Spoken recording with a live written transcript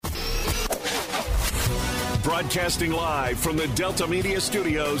Broadcasting live from the Delta Media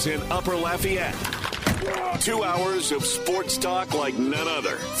Studios in Upper Lafayette. 2 hours of sports talk like none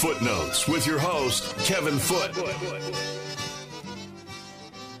other. Footnotes with your host, Kevin Foote.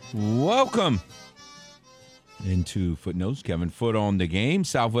 Welcome into Footnotes. Kevin Foote on the game.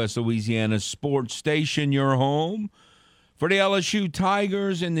 Southwest Louisiana Sports Station, your home for the LSU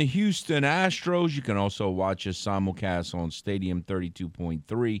Tigers and the Houston Astros. You can also watch us simulcast on Stadium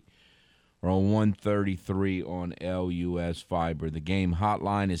 32.3 or on 133 on LUS Fiber. The game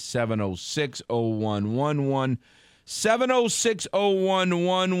hotline is 706-0111.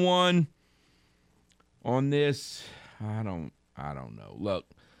 706-0111. On this, I don't know.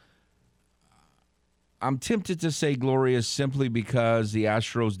 Look, I'm tempted to say glorious simply because the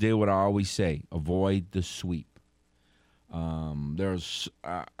Astros did what I always say: avoid the sweep. I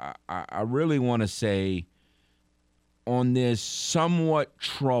really want to say on this somewhat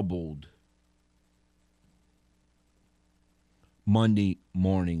troubled Monday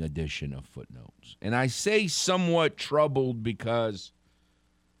morning edition of Footnotes. And I say somewhat troubled because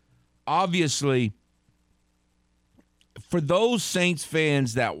obviously for those Saints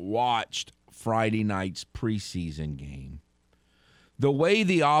fans that watched Friday night's preseason game, the way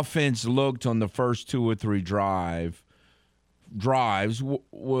the offense looked on the first two or three drives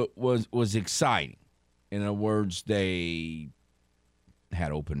was exciting. In other words, they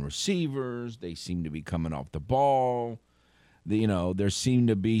had open receivers. They seemed to be coming off the ball. There seemed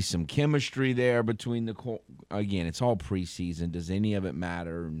to be some chemistry there between again, it's all preseason. Does any of it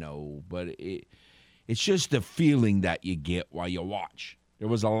matter? No. But it's just the feeling that you get while you watch. There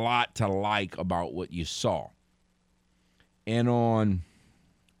was a lot to like about what you saw. And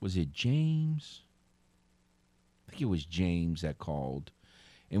was it James? I think it was James that called.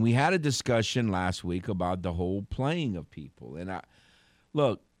 And we had a discussion last week about the whole playing of people. And I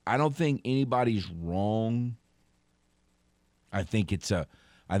don't think anybody's wrong. I think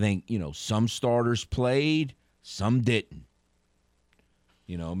some starters played, some didn't.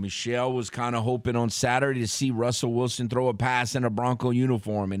 Michelle was kind of hoping on Saturday to see Russell Wilson throw a pass in a Bronco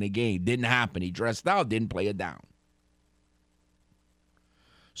uniform in a game. Didn't happen. He dressed out, didn't play it down.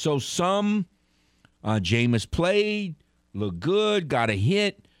 So some Jameis played, looked good, got a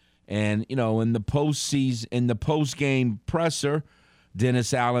hit, and in the post-game presser,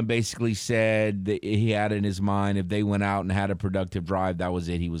 Dennis Allen basically said that he had in his mind if they went out and had a productive drive, that was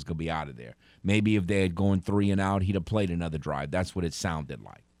it. He was going to be out of there. Maybe if they had gone 3 and out, he'd have played another drive. That's what it sounded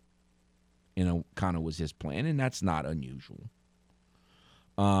like. Kind of was his plan, and that's not unusual.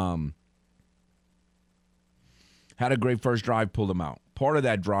 Had a great first drive, pulled him out. Part of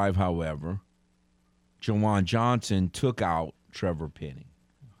that drive, however, Jawan Johnson took out Trevor Penning.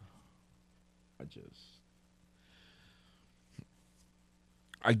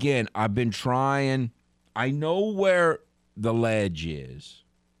 Again, I've been trying. I know where the ledge is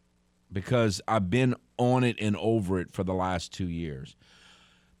because I've been on it and over it for the last 2 years.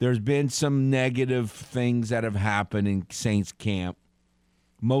 There's been some negative things that have happened in Saints camp.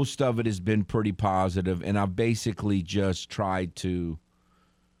 Most of it has been pretty positive, and I've basically just tried to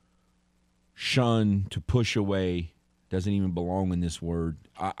shun, to push away. Doesn't even belong in this word.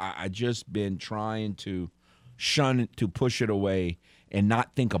 I just been trying to shun it, to push it away, and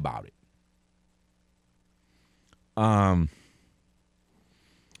not think about it.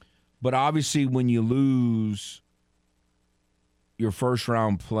 But obviously when you lose your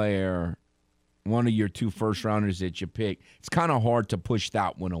first-round player, one of your 2 first-rounders that you pick, it's kind of hard to push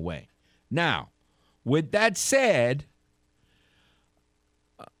that one away. Now, with that said,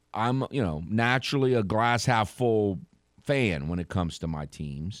 I'm, naturally a glass-half-full fan when it comes to my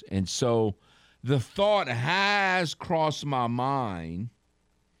teams. And so the thought has crossed my mind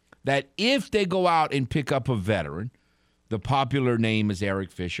that if they go out and pick up a veteran, the popular name is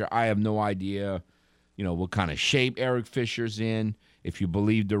Eric Fisher. I have no idea, what kind of shape Eric Fisher's in. If you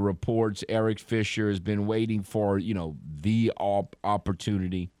believe the reports, Eric Fisher has been waiting for, the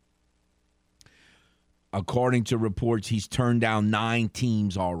opportunity. According to reports, he's turned down 9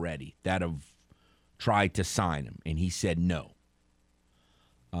 teams already that have tried to sign him, and he said no.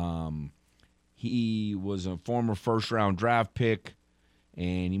 He was a former first-round draft pick,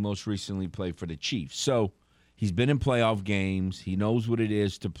 and he most recently played for the Chiefs. So he's been in playoff games. He knows what it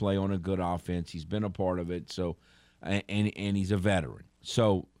is to play on a good offense. He's been a part of it. So, and he's a veteran.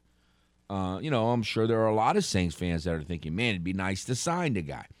 So, I'm sure there are a lot of Saints fans that are thinking, man, it'd be nice to sign the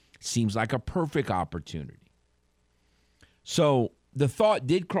guy. Seems like a perfect opportunity. So the thought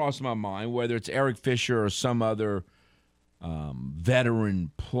did cross my mind, whether it's Eric Fisher or some other veteran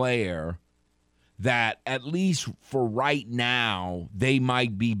player, that at least for right now, they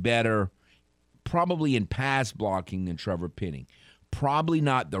might be better probably in pass blocking than Trevor Penning. Probably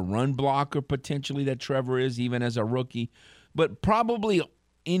not the run blocker potentially that Trevor is, even as a rookie, but probably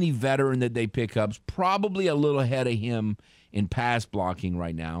any veteran that they pick up is probably a little ahead of him in pass blocking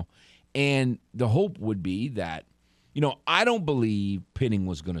right now. And the hope would be that, I don't believe Penning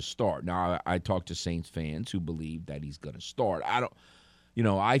was going to start. Now, I talked to Saints fans who believe that he's going to start.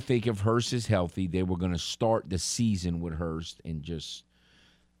 I think if Hurst is healthy, they were going to start the season with Hurst and just,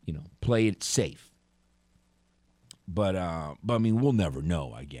 play it safe. But I mean, we'll never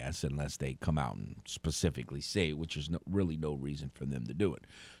know, I guess, unless they come out and specifically say it, which is really no reason for them to do it.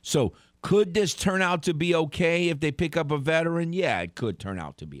 So could this turn out to be okay if they pick up a veteran? Yeah, it could turn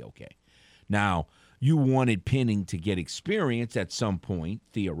out to be okay. Now, you wanted Penning to get experience at some point,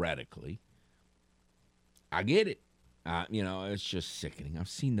 theoretically. I get it. It's just sickening. I've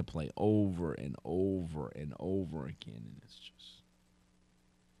seen the play over and over and over again, and it's just,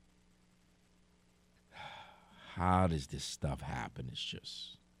 how does this stuff happen? It's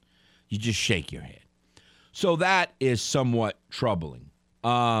just, you just shake your head. So that is somewhat troubling.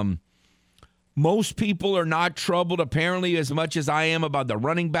 Most people are not troubled, apparently, as much as I am about the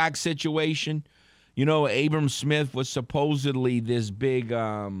running back situation. Abram Smith was supposedly this big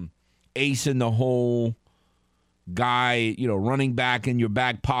ace in the hole guy, running back in your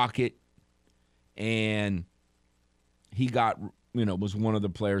back pocket. And he got, was one of the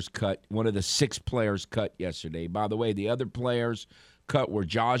players cut, one of the 6 players cut yesterday. By the way, the other players cut were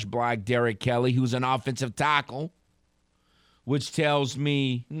Josh Black, Derek Kelly, who's an offensive tackle, which tells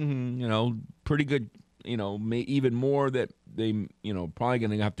me, pretty good, even more that they, probably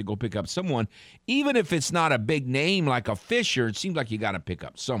going to have to go pick up someone. Even if it's not a big name like a Fisher, it seems like you got to pick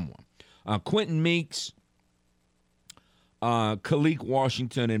up someone. Quentin Meeks, Khaleke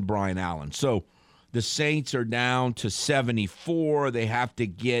Washington, and Brian Allen. So the Saints are down to 74. They have to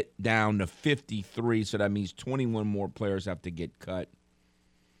get down to 53, so that means 21 more players have to get cut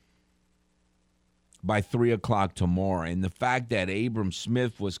by 3 o'clock tomorrow. And the fact that Abram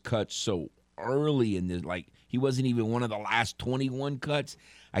Smith was cut so early in this, he wasn't even one of the last 21 cuts,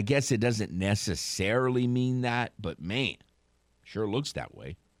 I guess it doesn't necessarily mean that, but man, sure looks that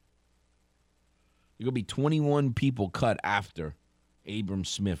way. There's going to be 21 people cut after Abram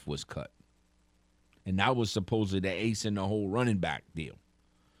Smith was cut. And that was supposedly the ace in the whole running back deal.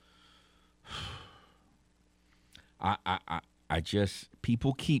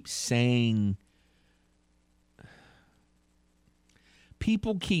 People keep saying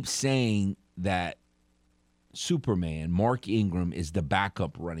that Superman, Mark Ingram, is the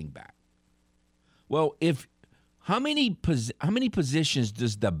backup running back. Well, how many positions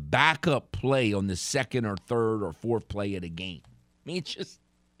does the backup play on the second or third or fourth play of the game? I mean, it's just,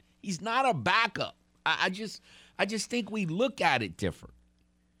 he's not a backup. I just think we look at it different.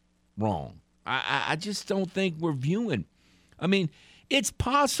 Wrong. I just don't think we're viewing. I mean, it's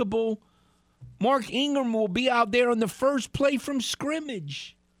possible Mark Ingram will be out there on the first play from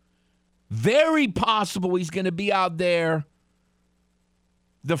scrimmage. Very possible he's going to be out there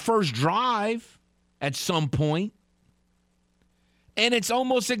the first drive at some point. And it's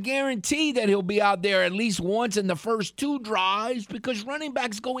almost a guarantee that he'll be out there at least once in the first 2 drives because running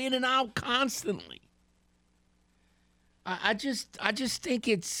backs go in and out constantly. I just think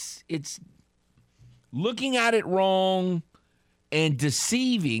it's looking at it wrong and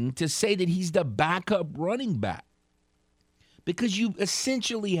deceiving to say that he's the backup running back. Because you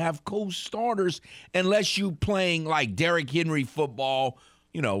essentially have co-starters unless you playing like Derrick Henry football,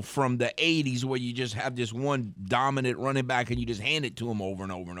 from the 80s where you just have this one dominant running back and you just hand it to him over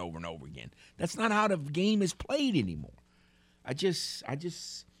and over and over and over again. That's not how the game is played anymore. I just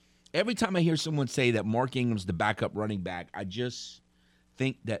every time I hear someone say that Mark Ingram's the backup running back, I just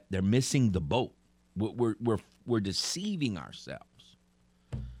think that they're missing the boat. We're deceiving ourselves.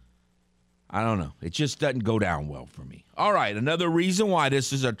 I don't know. It just doesn't go down well for me. All right, another reason why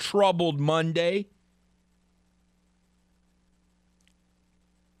this is a troubled Monday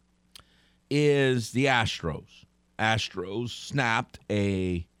is the Astros. Astros snapped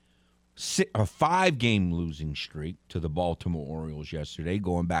a 5-game losing streak to the Baltimore Orioles yesterday,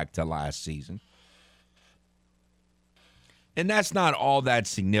 going back to last season. And that's not all that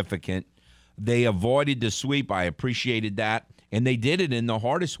significant. They avoided the sweep. I appreciated that. And they did it in the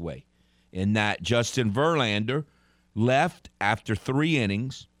hardest way, in that Justin Verlander left after 3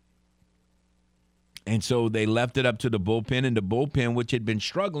 innings. And so they left it up to the bullpen, and the bullpen, which had been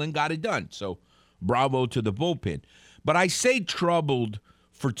struggling, got it done. So bravo to the bullpen. But I say troubled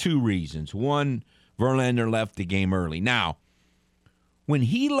for 2 reasons. One, Verlander left the game early. Now, When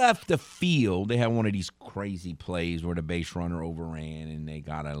he left the field, they had one of these crazy plays where the base runner overran and they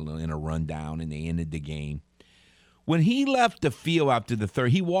got in a rundown and they ended the game. When he left the field after the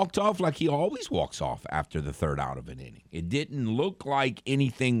third, he walked off like he always walks off after the third out of an inning. It didn't look like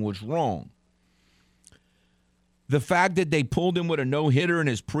anything was wrong. The fact that they pulled him with a no-hitter in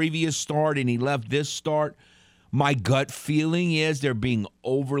his previous start and he left this start, my gut feeling is they're being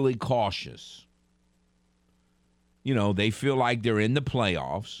overly cautious. You know, they feel like they're in the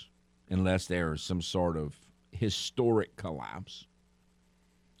playoffs unless there's some sort of historic collapse.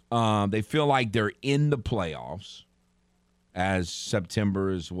 They feel like they're in the playoffs as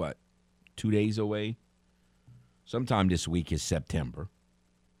September is, 2 days away? Sometime this week is September.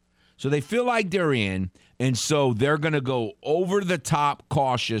 So they feel like they're in, and so they're going to go over the top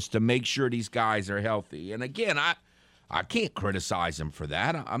cautious to make sure these guys are healthy. And again, I can't criticize him for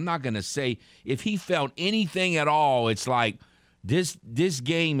that. I'm not going to say if he felt anything at all, it's like this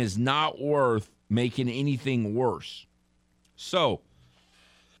game is not worth making anything worse. So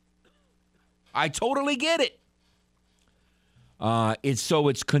I totally get it.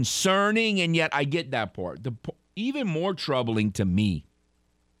 It's concerning, and yet I get that part. Even more troubling to me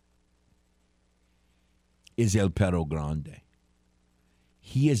is El Perro Grande.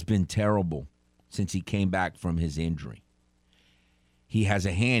 He has been terrible since he came back from his injury. He has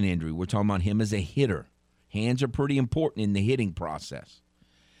a hand injury. We're talking about him as a hitter. Hands are pretty important in the hitting process.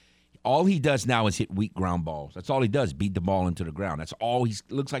 All he does now is hit weak ground balls. That's all he does, beat the ball into the ground. That's all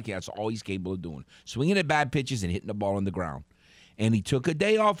looks like that's all he's capable of doing. Swinging at bad pitches and hitting the ball in the ground. And he took a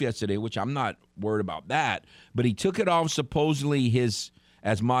day off yesterday, which I'm not worried about that, but he took it off supposedly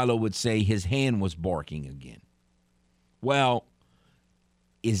as Milo would say, his hand was barking again. Well,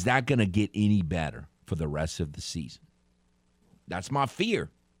 is that going to get any better for the rest of the season? That's my fear.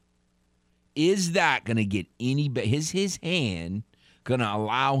 Is that going to get any better? Is his hand going to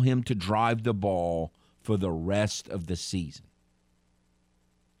allow him to drive the ball for the rest of the season?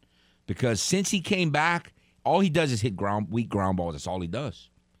 Because since he came back, all he does is hit weak ground balls. That's all he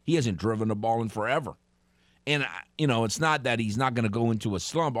does. He hasn't driven the ball in forever. And, it's not that he's not going to go into a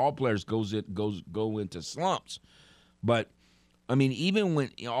slump. All players go into slumps. But, even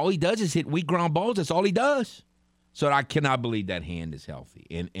when all he does is hit weak ground balls, that's all he does. So I cannot believe that hand is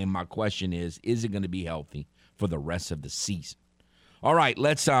healthy. And my question is it going to be healthy for the rest of the season? All right,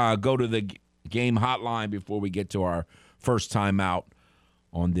 let's go to the game hotline before we get to our first time out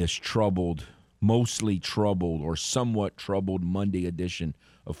on this mostly troubled or somewhat troubled Monday edition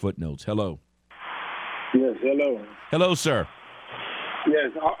of Footnotes. Hello. Yes, hello. Hello, sir.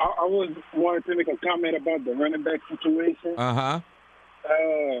 Yes, I wanted to make a comment about the running back situation. Uh-huh.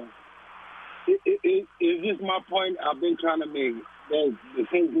 It's just my point I've been trying to make. That the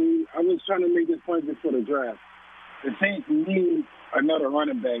Saints I was trying to make this point before the draft. The Saints need another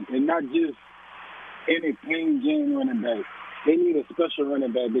running back, and not just any plain Jane running back. They need a special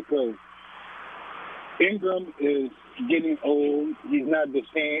running back because Ingram is getting old. He's not the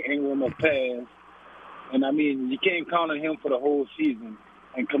same Ingram of past. And, you can't count on him for the whole season.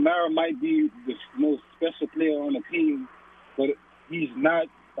 And Kamara might be the most special player on the team, but he's not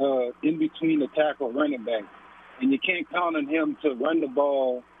in between the tackle running back. And you can't count on him to run the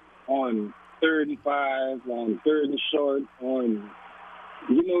ball on 3rd and 5, on 3rd and short,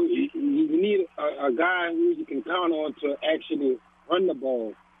 you need a guy who you can count on to actually run the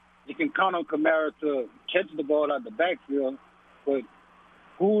ball. You can count on Kamara to catch the ball out the backfield, but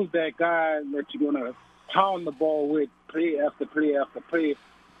who's that guy that you're going to pound the ball with play after play after play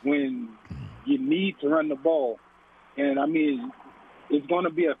when you need to run the ball? And, it's going to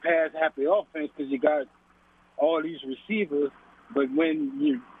be a pass-happy offense because you got all these receivers, but when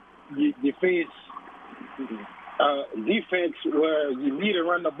you face defense where you need to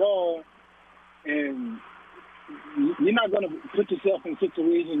run the ball, and you're not going to put yourself in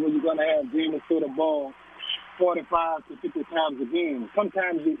situations where you're going to have Green to throw the ball 45 to 50 times a game.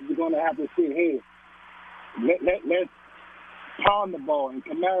 Sometimes you're going to have to say, hey, let's pound the ball. And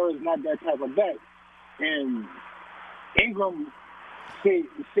Kamara is not that type of back. And Ingram, say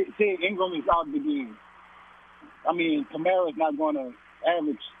Ingram is out of the game. Kamara is not going to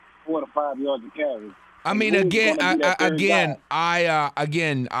average 4 to 5 yards a carry.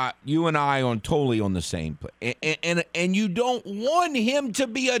 You and I are totally on the same place. And you don't want him to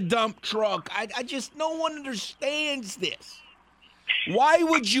be a dump truck. I just, no one understands this. Why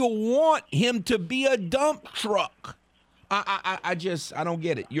would you want him to be a dump truck? I don't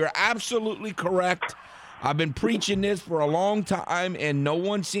get it. You're absolutely correct. I've been preaching this for a long time, and no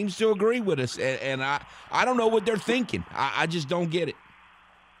one seems to agree with us. And I don't know what they're thinking. I just don't get it.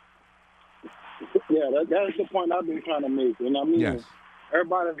 Yeah, that's the point I've been trying to make. And yes.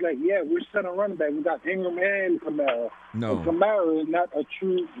 everybody's like, yeah, we're set on running back. We got Ingram and Kamara. No. But Kamara is not a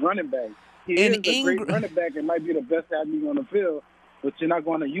true running back. He is a great running back and might be the best athlete on the field, but you're not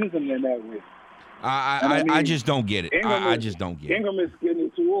going to use him in that way. I just don't get it. I just don't get it. Ingram is getting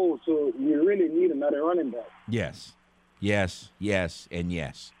too old, so you really need another running back. Yes, and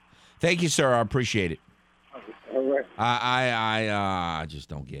yes. Thank you, sir. I appreciate it. All right. I just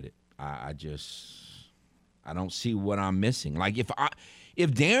don't get it. I don't see what I'm missing. Like if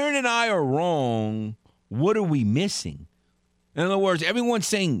Darren and I are wrong, what are we missing? In other words, everyone's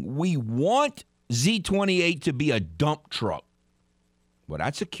saying we want Z28 to be a dump truck. Well,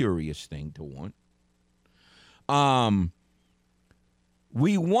 that's a curious thing to want.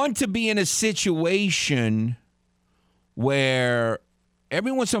 We want to be in a situation where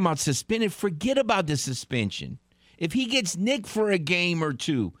everyone's talking about suspended. Forget about the suspension. If he gets nicked for a game or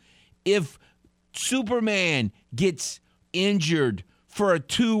two, if Superman gets injured for a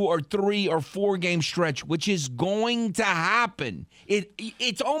 2 or 3 or 4 game stretch, which is going to happen,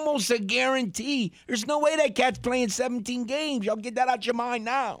 it's almost a guarantee. There's no way that cat's playing 17 games. Y'all get that out your mind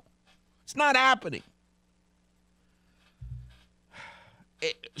now. It's not happening.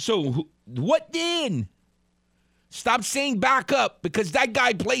 So what then? Stop saying back up because that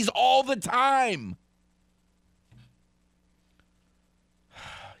guy plays all the time.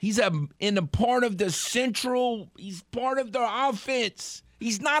 He's in a part of the central. He's part of the offense.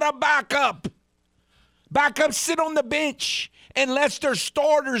 He's not a backup. Backups sit on the bench unless their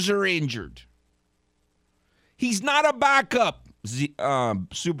starters are injured. He's not a backup,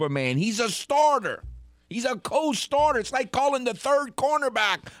 Superman. He's a starter. He's a co-starter. It's like calling the third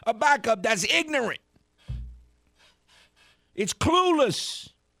cornerback a backup. That's ignorant. It's clueless.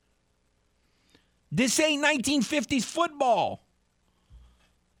 This ain't 1950s football.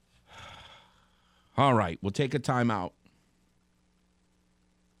 All right, we'll take a timeout.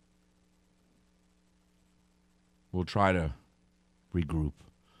 We'll try to regroup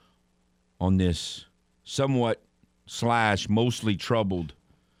on this somewhat / mostly troubled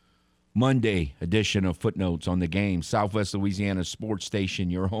Monday edition of Footnotes on the Game. Southwest Louisiana Sports Station,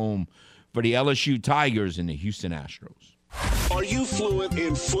 your home for the LSU Tigers and the Houston Astros. Are you fluent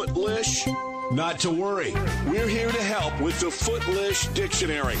in Footlish? Not to worry. We're here to help with the Footlish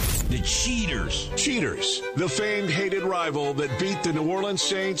Dictionary. The Cheaters. Cheaters, the famed hated rival that beat the New Orleans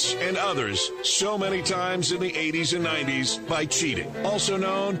Saints and others so many times in the 80s and 90s by cheating. Also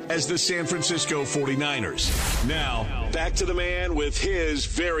known as the San Francisco 49ers. Now, back to the man with his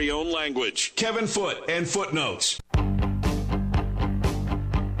very own language. Kevin Foote and Footnotes.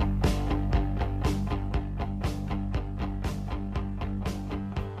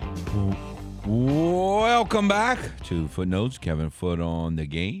 Welcome back to Footnotes. Kevin Foote on the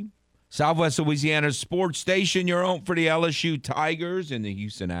Game. Southwest Louisiana Sports Station, your home for the LSU Tigers and the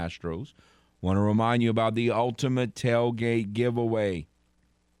Houston Astros. Want to remind you about the Ultimate Tailgate Giveaway.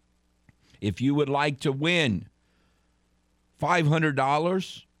 If you would like to win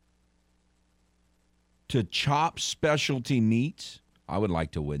 $500 to Chop Specialty Meats, I would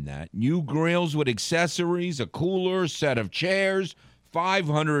like to win that. New grills with accessories, a cooler, set of chairs,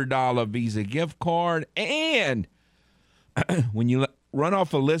 $500 Visa gift card, and when you run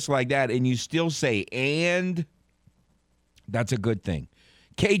off a list like that and you still say and, that's a good thing.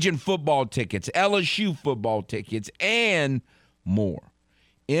 Cajun football tickets, LSU football tickets, and more.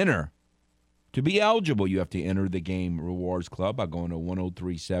 Enter. To be eligible, you have to enter the Game Rewards Club by going to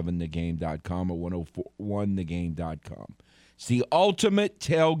 1037thegame.com or 1041thegame.com. It's the Ultimate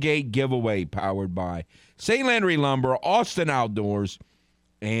Tailgate Giveaway powered by St. Landry Lumber, Austin Outdoors,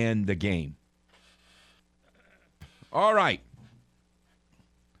 and the Game. All right.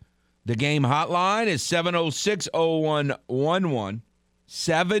 The Game hotline is 706-0111.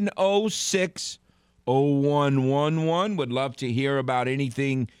 706-0111. Would love to hear about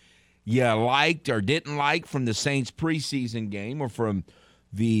anything you liked or didn't like from the Saints preseason game or from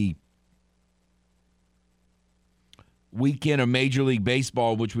the weekend of Major League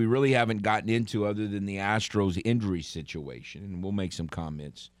Baseball, which we really haven't gotten into other than the Astros injury situation. And we'll make some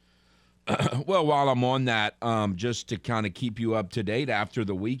comments. Well, while I'm on that, just to kind of keep you up to date after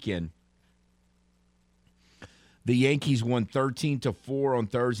the weekend, the Yankees won 13-4 on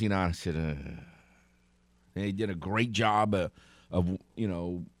Thursday night. I said, they did a great job of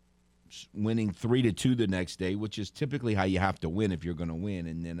winning 3-2 the next day, which is typically how you have to win if you're going to win.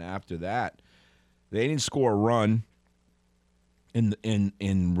 And then after that, they didn't score a run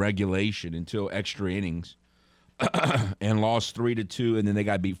in regulation until extra innings and lost 3-2, and then they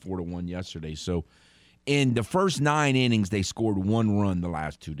got beat 4-1 yesterday. So in the first 9 innings, they scored 1 run the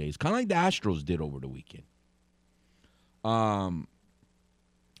last 2 days, kind of like the Astros did over the weekend.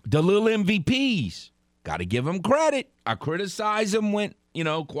 The little MVPs, got to give them credit. I criticize them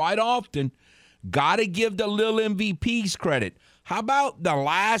quite often. Got to give the little MVPs credit. How about the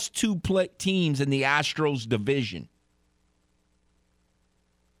last two teams in the Astros division?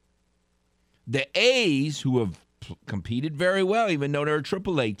 The A's, who have competed very well, even though they're a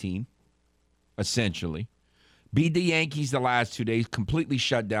AAA team, essentially, beat the Yankees the last 2 days, completely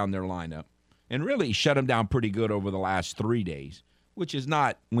shut down their lineup, and really shut them down pretty good over the last 3 days, which is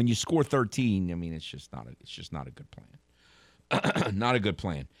not, when you score 13, I mean, it's just not a good plan. Not a good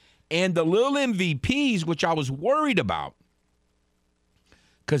plan. And the little MVPs, which I was worried about,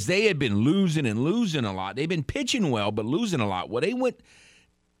 because they had been losing a lot. They've been pitching well, but losing a lot. Well,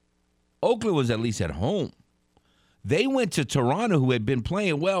 Oakland was at least at home. They went to Toronto, who had been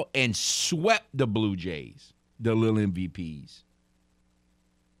playing well, and swept the Blue Jays, the little MVPs.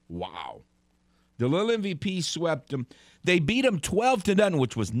 Wow. The little MVPs swept them. They beat them 12-0,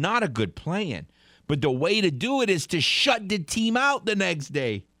 which was not a good plan. But the way to do it is to shut the team out the next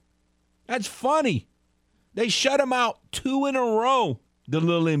day. That's funny. They shut them out 2 in a row, the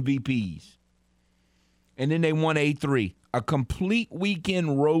little MVPs. And then they won 8-3. A complete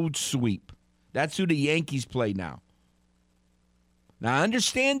weekend road sweep. That's who the Yankees play now. Now, I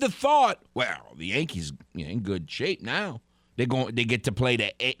understand the thought, well, the Yankees in good shape now. They get to play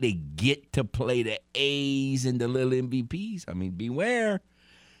the A's and the little MVPs. I mean, beware.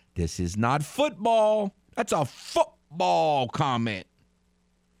 This is not football. That's a football comment.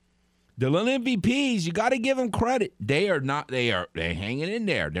 The little MVPs, you got to give them credit. They're hanging in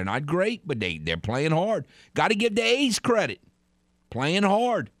there. They're not great, but they're playing hard. Got to give the A's credit. Playing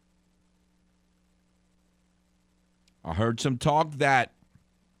hard. I heard some talk that,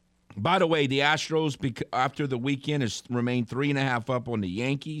 by the way, the Astros, after the weekend, has remained 3.5 up on the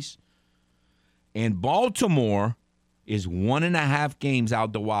Yankees. And Baltimore is 1.5 games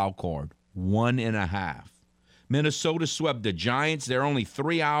out the wild card. 1.5. Minnesota swept the Giants. They're only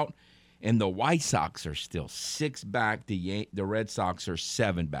 3 out. And the White Sox are still 6 back. The Red Sox are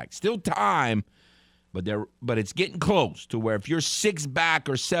 7 back. Still time, but it's getting close to where if you're 6 back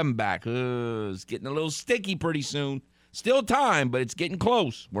or 7 back, it's getting a little sticky pretty soon. Still time, but it's getting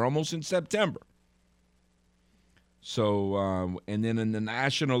close. We're almost in September. So, and then in the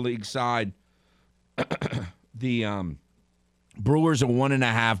National League side, the Brewers are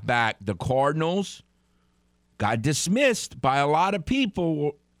 1.5 back. The Cardinals got dismissed by a lot of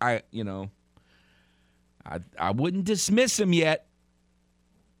people. I wouldn't dismiss them yet.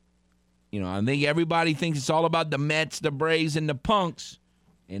 I think everybody thinks it's all about the Mets, the Braves, and the Punks.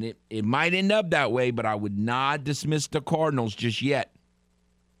 And it might end up that way, but I would not dismiss the Cardinals just yet.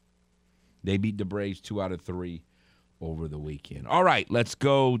 They beat the Braves 2 out of 3 over the weekend. All right, let's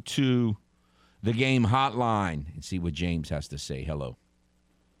go to the game hotline and see what James has to say. Hello.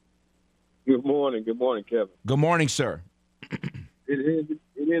 Good morning. Good morning, Kevin. Good morning, sir. It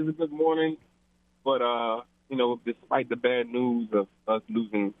is a good morning, but despite the bad news of us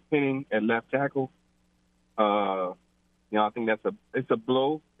losing Penning at left tackle, I think it's a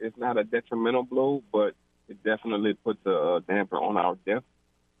blow. It's not a detrimental blow, but it definitely puts a damper on our depth.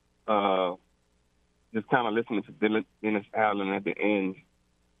 Just kind of listening to Dennis Allen at the end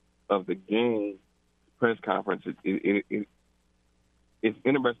of the game press conference, it's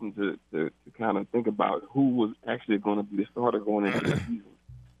interesting to kind of think about who was actually going to be the starter going into the season,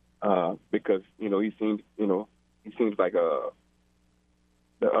 because he seems like the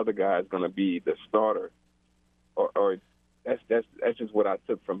other guy is going to be the starter, or that's just what I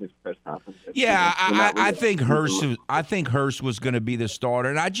took from his press conference. Yeah, I think Hurst was going to be the starter,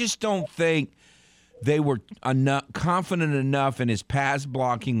 and I just don't think they were confident enough in his pass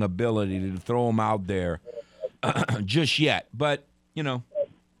blocking ability to throw him out there just yet. But we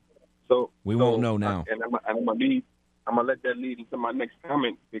won't know now. And I'm gonna let that lead into my next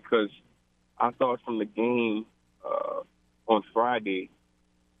comment, because I thought from the game on Friday,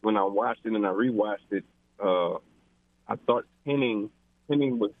 when I watched it and I rewatched it, I thought Penning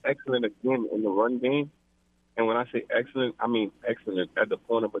was excellent again in the run game. And when I say excellent, I mean excellent at the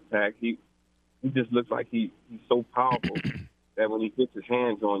point of attack. He just looks like he's so powerful that when he gets his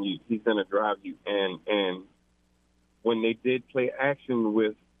hands on you, he's going to drive you. And when they did play action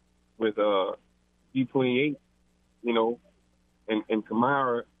with E28, and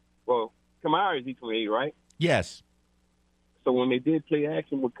Kamara, well, Kamara is E28, right? Yes. So when they did play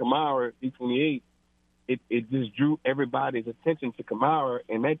action with Kamara, E28, it just drew everybody's attention to Kamara,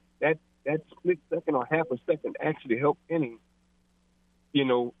 and that split second or half a second actually helped Penning,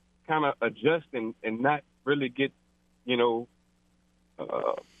 kind of adjust and not really get, bull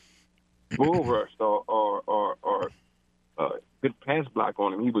rushed or good pass block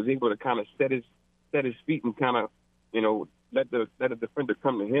on him. He was able to kind of set his feet and kind of, let the defender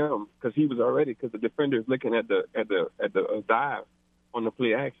come to him because the defender is looking at the dive on the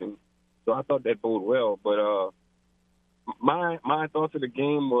play action. So I thought that bode well. But my thoughts of the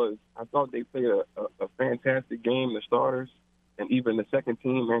game was I thought they played a fantastic game, the starters, and even the second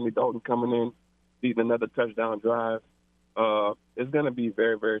team, Andy Dalton coming in, leading another touchdown drive. It's going to be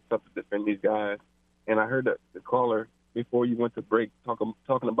very, very tough to defend these guys. And I heard the caller before you went to break talking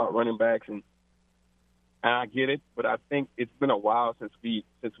about running backs, and I get it, but I think it's been a while since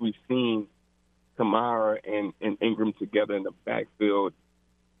we've seen Kamara and Ingram together in the backfield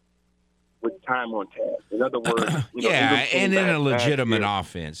with time on task. In other words, and in a legitimate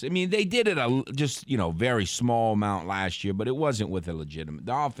offense. I mean, they did it just very small amount last year, but it wasn't with a legitimate.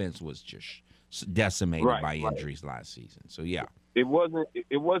 The offense was just decimated by injuries last season. So yeah, it wasn't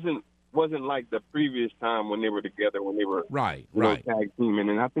like the previous time when they were together, when they were tag teaming.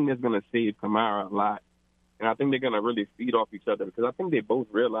 And I think that's going to save Kamara a lot. And I think they're going to really feed off each other because I think they both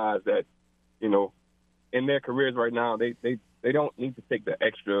realize that, in their careers right now, they don't need to take the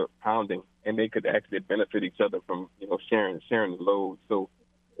extra pounding, and they could actually benefit each other from, sharing the load. So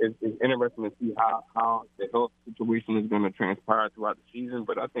it's interesting to see how the health situation is going to transpire throughout the season,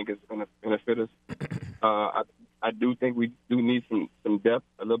 but I think it's going to benefit us. I do think we do need some depth,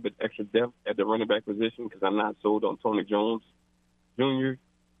 a little bit extra depth at the running back position because I'm not sold on Tony Jones Jr.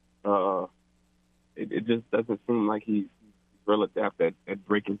 It just doesn't seem like he's real adept at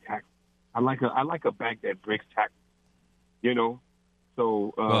breaking tackles. I like a back that breaks tackles,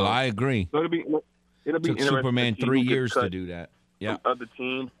 So well, I agree. So it'll be Took interesting. Superman 3 years to do that. Yeah. Other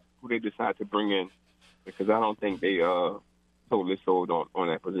teams who they decide to bring in because I don't think they totally sold on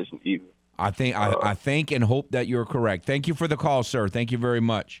that position either. I think and hope that you're correct. Thank you for the call, sir. Thank you very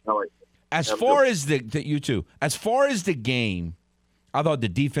much. All right. As far as you two, as far as the game, I thought the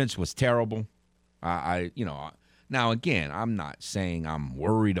defense was terrible. Now again, I'm not saying I'm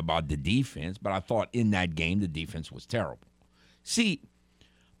worried about the defense, but I thought in that game the defense was terrible. See,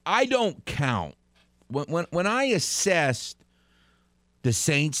 I don't count when I assessed the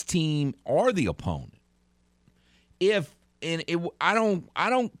Saints team or the opponent. I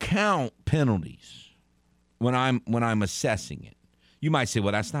don't count penalties when I'm assessing it. You might say,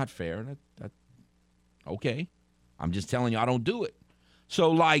 well, that's not fair. Okay. I'm just telling you I don't do it.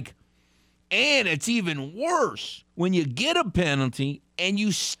 So and it's even worse when you get a penalty and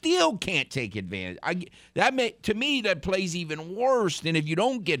you still can't take advantage. To me, that plays even worse than if you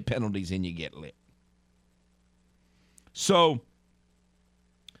don't get penalties and you get lit. So,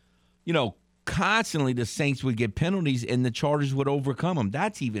 constantly the Saints would get penalties and the Chargers would overcome them.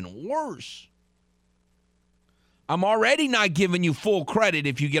 That's even worse. I'm already not giving you full credit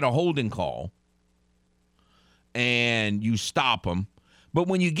if you get a holding call and you stop them. But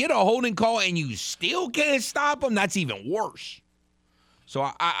when you get a holding call and you still can't stop them, that's even worse. So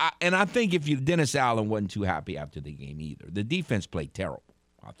I think if Dennis Allen wasn't too happy after the game either. The defense played terrible,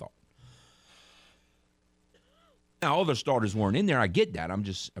 I thought. Now, all the starters weren't in there. I get that. I'm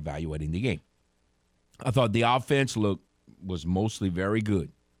just evaluating the game. I thought the offense was mostly very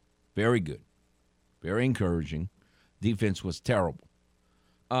good. Very good. Very encouraging. Defense was terrible.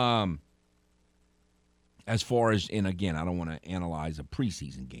 As far as, and again, I don't want to analyze a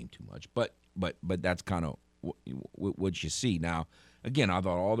preseason game too much, but that's kind of what you see. Now, again, I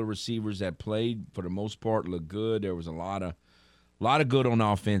thought all the receivers that played for the most part looked good. There was a lot of good on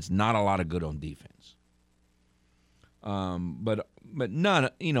offense, not a lot of good on defense. But none,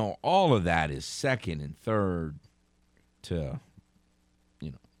 all of that is second and third to,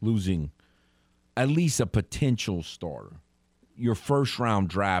 losing at least a potential starter, your first round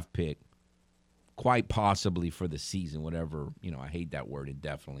draft pick, quite possibly for the season, whatever, I hate that word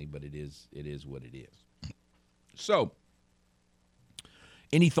indefinitely, but it is what it is. So,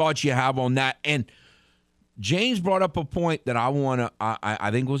 any thoughts you have on that? And James brought up a point that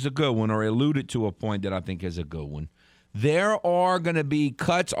I think was a good one, or alluded to a point that I think is a good one. There are going to be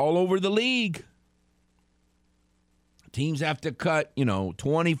cuts all over the league. Teams have to cut,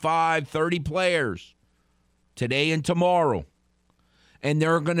 25, 30 players today and tomorrow. And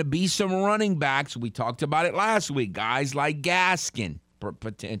there are going to be some running backs. We talked about it last week. Guys like Gaskin,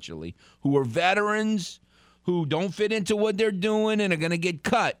 potentially, who are veterans, who don't fit into what they're doing and are going to get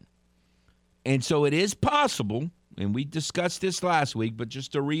cut. And so it is possible, and we discussed this last week, but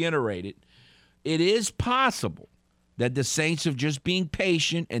just to reiterate it, it is possible that the Saints are just being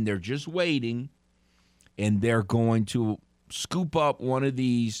patient and they're just waiting, and they're going to scoop up one of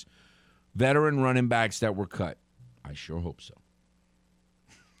these veteran running backs that were cut. I sure hope so.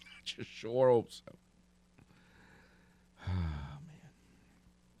 Just sure hope so.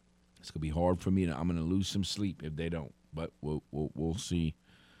 It's going to be hard for me. I'm going to lose some sleep if they don't. But we'll see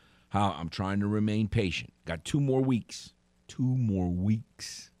how. I'm trying to remain patient. Got 2 more weeks. 2 more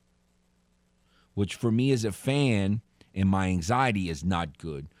weeks. Which for me as a fan and my anxiety is not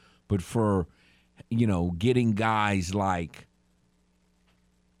good. But for, getting guys like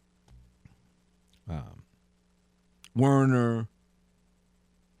Werner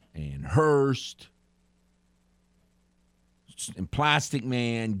and Hurst and Plastic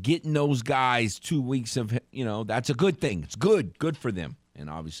Man, getting those guys 2 weeks of, that's a good thing. It's good for them. And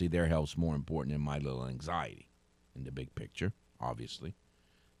obviously their health's more important than my little anxiety in the big picture, obviously.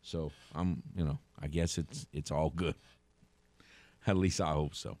 So I guess it's all good. At least I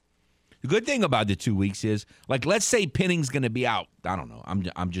hope so. The good thing about the 2 weeks is, like, let's say Penning's going to be out. I don't know.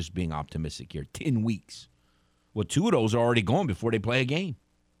 I'm just being optimistic here. 10 weeks. Well, 2 of those are already gone before they play a game.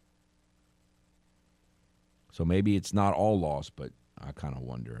 So maybe it's not all lost, but I kind of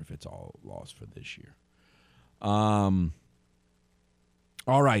wonder if it's all lost for this year. All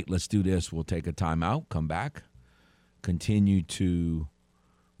right, let's do this. We'll take a timeout, come back, continue to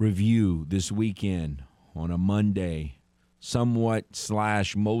review this weekend on a Monday,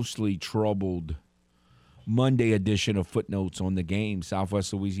 somewhat/mostly troubled Monday edition of Footnotes on the Game.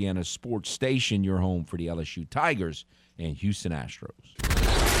 Southwest Louisiana Sports Station, your home for the LSU Tigers and Houston Astros.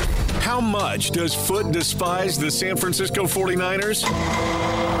 How much does Foot despise the San Francisco 49ers?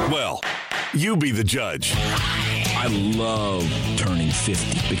 Well, you be the judge. I love turning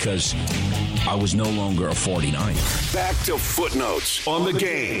 50 because I was no longer a 49er. Back to Footnotes on the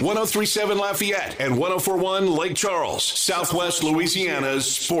Game. 103.7 Lafayette and 104.1 Lake Charles, Southwest Louisiana's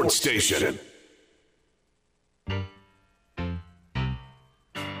sports station.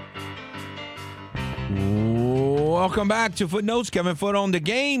 Welcome back to Footnotes. Kevin Foote on the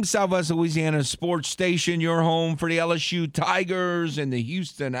Game, Southwest Louisiana Sports Station, your home for the LSU Tigers and the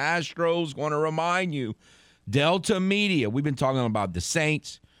Houston Astros. Want to remind you, Delta Media, we've been talking about the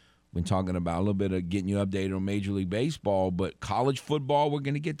Saints. We've been talking about a little bit of getting you updated on Major League Baseball, but college football, we're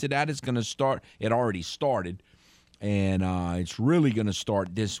going to get to that. It's going to start. It already started, and it's really going to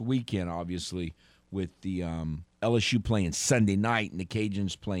start this weekend, obviously, with the LSU playing Sunday night and the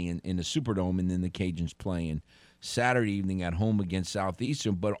Cajuns playing in the Superdome, and then the Cajuns playing Saturday evening at home against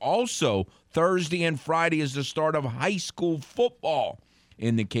Southeastern. But also Thursday and Friday is the start of high school football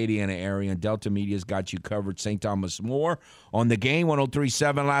in the Acadiana area, and Delta Media's got you covered. St. Thomas More on the Game,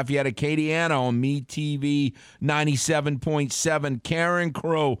 103.7 Lafayette, Acadiana on MeTV 97.7, Karen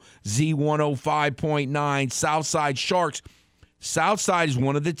Crow Z105.9, Southside Sharks. Southside is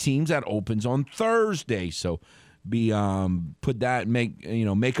one of the teams that opens on Thursday, so put that, make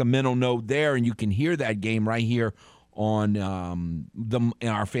a mental note there, and you can hear that game right here on in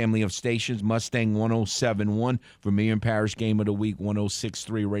our family of stations. Mustang 107.1, Vermilion Parish Game of the Week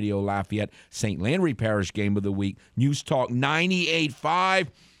 106.3, Radio Lafayette, St. Landry Parish Game of the Week, News Talk 98.5,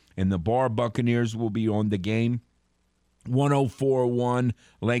 and the Bar Buccaneers will be on the Game 104.1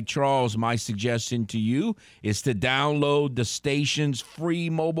 Lake Charles. My suggestion to you is to download the station's free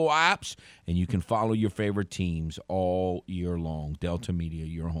mobile apps, and you can follow your favorite teams all year long. Delta Media,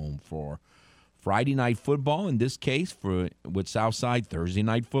 your home for Friday night football, in this case with Southside, Thursday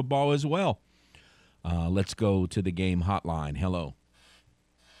night football as well. Let's go to the Game hotline. Hello.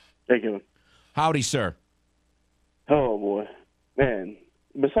 Thank you. Howdy, sir. Oh, boy. Man,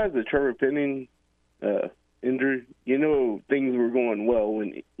 besides the Trevor Penning injury, things were going well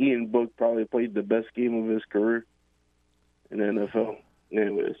when Ian Book probably played the best game of his career in the NFL.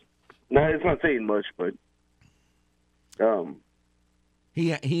 Anyways, it's not saying much, but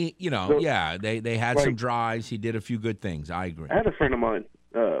he they had some drives. He did a few good things. I agree. I had a friend of mine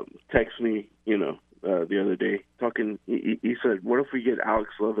text me, the other day talking. He said, "What if we get Alex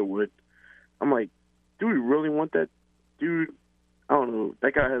Leatherwood?" I'm like, "Do we really want that dude?" I don't know.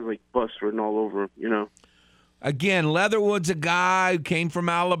 That guy has bust written all over him, Again, Leatherwood's a guy who came from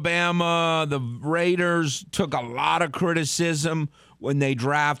Alabama. The Raiders took a lot of criticism when they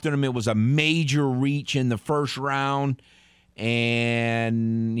drafted him. It was a major reach in the first round,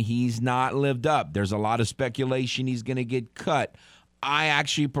 and he's not lived up. There's a lot of speculation he's going to get cut. I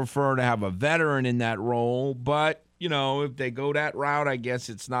actually prefer to have a veteran in that role, but, if they go that route, I guess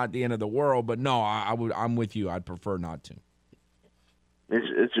it's not the end of the world. But, no, I'm with you. I'd prefer not to.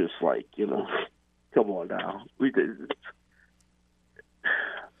 It's just come on now. We did.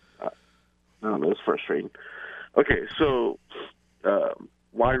 I don't know. It's frustrating. Okay, so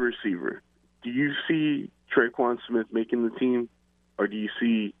wide receiver. Do you see Traquan Smith making the team, or do you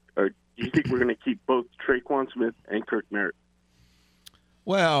think we're going to keep both Traquan Smith and Kirk Merritt?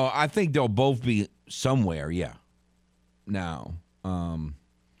 Well, I think they'll both be somewhere. Yeah. Now,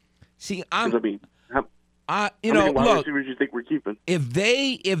 See, I mean, look, wide receivers you think we're keeping? if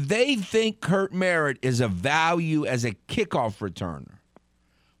they think Kurt Merritt is a value as a kickoff returner,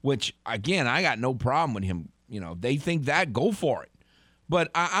 which again I got no problem with him. If they think that, go for it.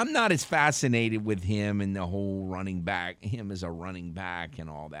 But I'm not as fascinated with him and the whole running back, him as a running back and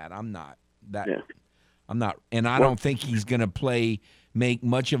all that. I'm not that. Yeah. I'm not, and I don't think he's going to make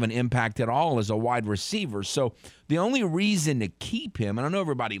much of an impact at all as a wide receiver. So the only reason to keep him, and I know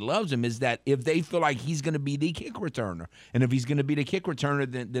everybody loves him, is that if they feel like he's going to be the kick returner, and if he's going to be the kick returner,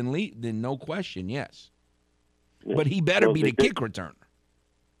 then no question, yes. Yeah. But he better be the kick returner,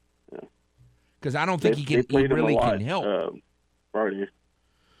 because I don't think he really can help. Already, you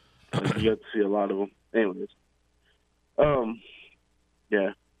got to see a lot of them. Anyways,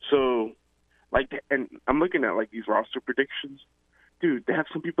 yeah. So. And I'm looking at these roster predictions, dude. They have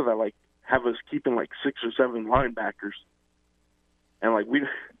some people that have us keeping 6 or 7 linebackers, and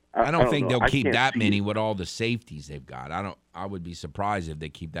I don't think they'll keep that many with all the safeties they've got. I would be surprised if they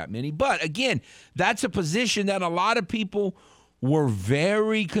keep that many. But again, that's a position that a lot of people were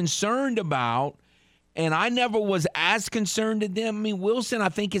very concerned about. And I never was as concerned at them. I mean, Wilson, I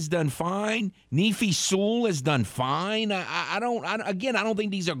think, has done fine. Nefi Sewell has done fine. I don't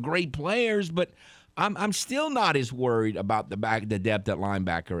think these are great players, but I'm still not as worried about the depth at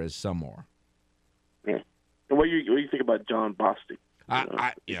linebacker as some are. Yeah. And what do you think about John Bostic?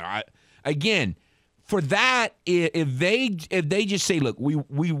 Again, for that, if they just say, look,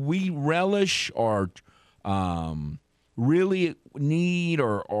 we relish or really need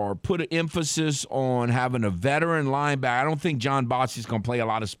or put an emphasis on having a veteran linebacker. I don't think John Bostic is going to play a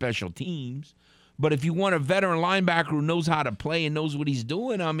lot of special teams. But if you want a veteran linebacker who knows how to play and knows what he's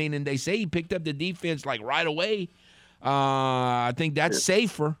doing, and they say he picked up the defense right away, I think that's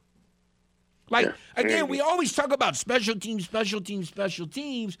safer. Again, we always talk about special teams,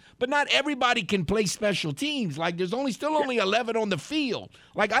 but not everybody can play special teams. There's still only 11 on the field.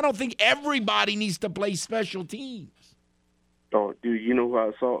 I don't think everybody needs to play special teams. Oh, dude, you know who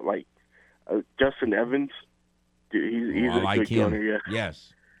I saw? Justin Evans. Dude, he's a good gunner. Yeah.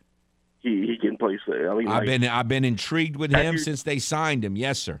 Yes. He can play. I've been intrigued with him since they signed him.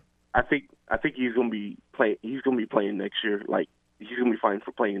 Yes, sir. I think he's gonna be playing. He's gonna be playing next year. He's gonna be fine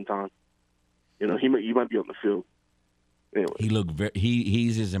for playing time. He might be on the field. Anyway. He looked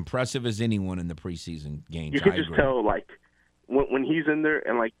he's as impressive as anyone in the preseason games. You can just tell when he's in there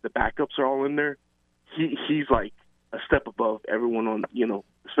and the backups are all in there, he's a step above everyone on,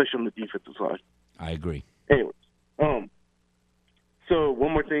 especially on the defensive side. I agree. Anyways, so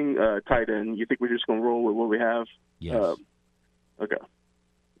one more thing, tight end. You think we're just gonna roll with what we have? Yes. Okay.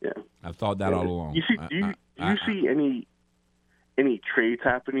 Yeah. I've thought that all along. You see? Do you see any trades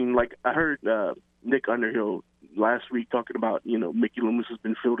happening? I heard Nick Underhill last week talking about Mickey Loomis has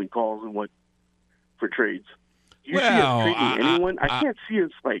been fielding calls and what for trades. Do you see us trading anyone? I can't see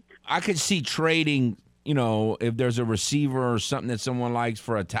us I could see trading. If there's a receiver or something that someone likes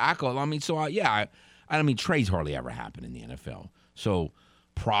for a tackle, trades hardly ever happen in the NFL. So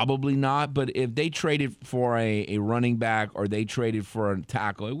probably not. But if they traded for a running back or they traded for a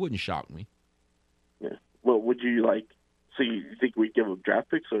tackle, it wouldn't shock me. Yeah. Well, would you so you think we'd give up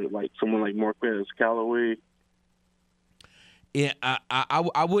draft picks or someone like Marquez Callaway? Yeah,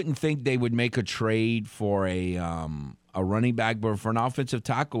 I wouldn't think they would make a trade for a running back, but for an offensive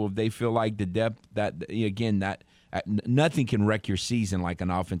tackle, if they feel like the depth that nothing can wreck your season like an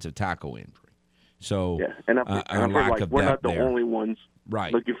offensive tackle injury. So yeah, and I've heard we're not the only ones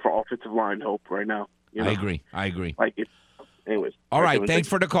looking for offensive line help right now. I agree. Anyways. All right, thanks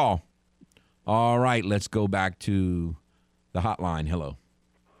for the call. All right, let's go back to the hotline. Hello.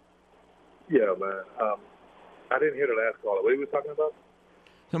 Yeah, man. I didn't hear the last caller. What were we talking about?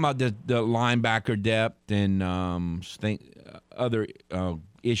 Talking about the linebacker depth and other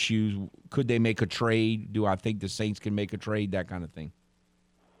issues. Could they make a trade? Do I think the Saints can make a trade? That kind of thing.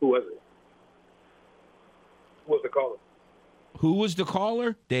 Who was it? Who was the caller? Who was the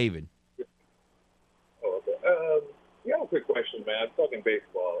caller? David. Oh, okay. Yeah, I have a quick question, man. Talking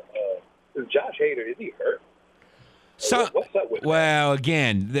baseball. Is Josh Hader, is he hurt? So, what's up with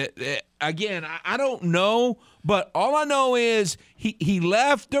that? Again, I don't know, but all I know is he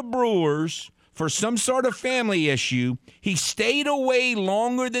left the Brewers for some sort of family issue. He stayed away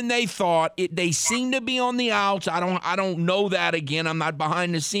longer than they thought. They seem to be on the outs. I don't know that. Again, I'm not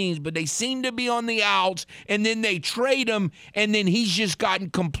behind the scenes, but they seem to be on the outs, and then they trade him, and then he's just gotten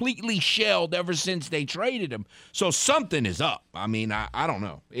completely shelled ever since they traded him. So something is up. I mean, I don't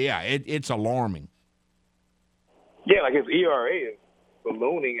know. Yeah, it's alarming. Yeah, his ERA is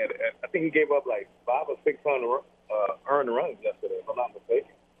ballooning. I think he gave up 5 or 6 earned runs yesterday, if I'm not mistaken.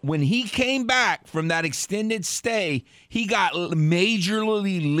 when he came back from that extended stay, he got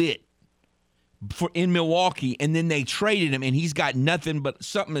majorly lit in Milwaukee, and then they traded him, and he's got nothing but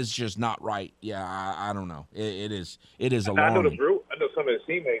something is just not right. Yeah, I don't know. It is alarming. I know some of his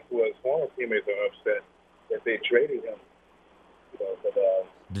teammates, his former teammates, are upset that they traded him.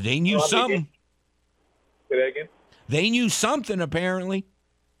 But they knew something. Say that again? They knew something, apparently.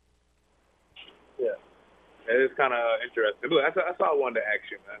 Yeah. It's kind of interesting. Look, that's all I wanted to ask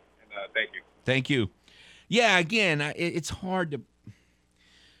you, man. And thank you. Thank you. Yeah, again, it's hard to,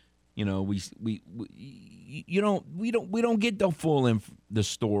 we don't get the full the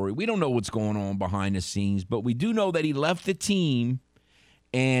story. We don't know what's going on behind the scenes, but we do know that he left the team,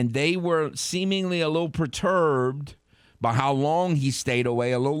 and they were seemingly a little perturbed by how long he stayed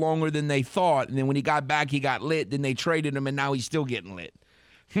away, a little longer than they thought. And then when he got back, he got lit. Then they traded him, and now he's still getting lit.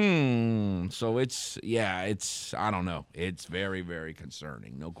 So I don't know. It's very, very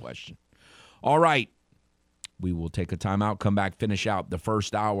concerning, no question. All right. We will take a timeout, come back, finish out the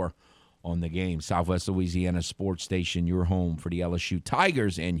first hour on the game. Southwest Louisiana Sports Station, your home for the LSU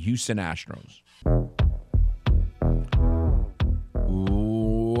Tigers and Houston Astros.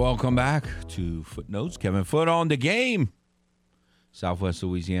 Welcome back to Footnotes. Kevin Foote on the game. Southwest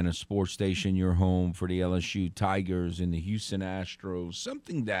Louisiana Sports Station, your home for the LSU Tigers and the Houston Astros.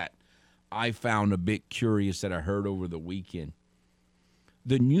 Something that I found a bit curious that I heard over the weekend.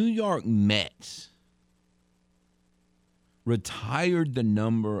 The New York Mets retired the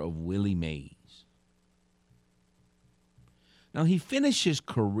number of Willie Mays. Now, he finished his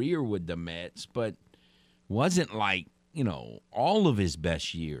career with the Mets, but wasn't like, all of his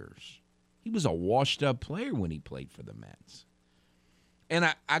best years. He was a washed-up player when he played for the Mets. And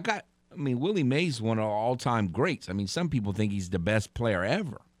Willie Mays, one of our all-time greats. Some people think he's the best player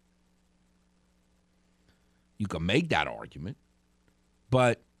ever. You can make that argument.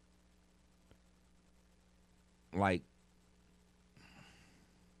 But, why?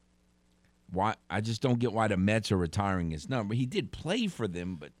 I just don't get why the Mets are retiring his number. He did play for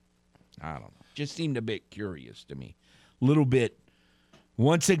them, but I don't know. Just seemed a bit curious to me. A little bit.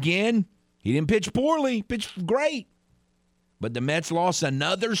 Once again, he didn't pitch poorly. Pitched great. But the Mets lost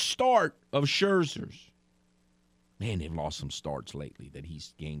another start of Scherzer's. Man, they've lost some starts lately,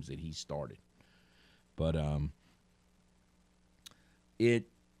 games that he started. But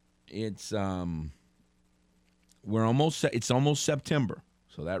it's almost September.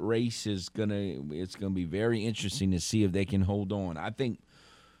 So that race it's gonna be very interesting to see if they can hold on. I think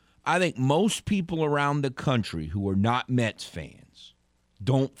most people around the country who are not Mets fans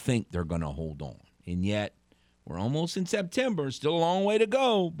don't think they're gonna hold on. And yet we're almost in September, still a long way to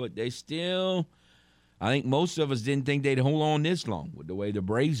go, but I think most of us didn't think they'd hold on this long with the way the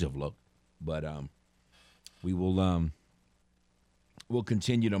Braves have looked. But we will we'll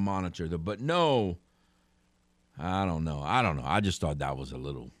continue to monitor them. But no, I don't know. I just thought that was a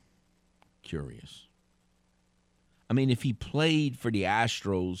little curious. If he played for the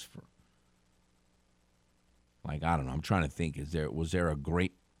Astros I don't know. I'm trying to think. Was there a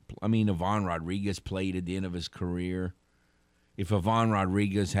great? Ivan Rodriguez played at the end of his career. If Ivan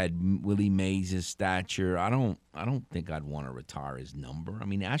Rodriguez had Willie Mays' stature, I don't think I'd want to retire his number.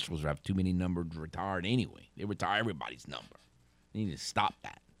 The Astros have too many numbers retired anyway. They retire everybody's number. They need to stop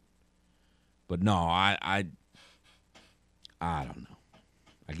that. But no, I don't know.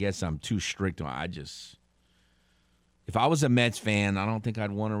 I guess I'm too strict on. If I was a Mets fan, I don't think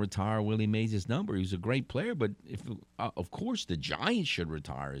I'd want to retire Willie Mays' number. He was a great player, but of course the Giants should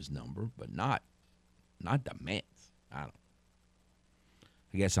retire his number, but not the Mets. I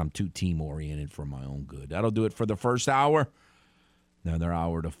guess I'm too team-oriented for my own good. That'll do it for the first hour. Another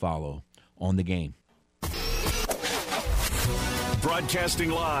hour to follow on the game. Broadcasting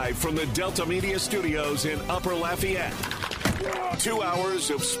live from the Delta Media Studios in Upper Lafayette. 2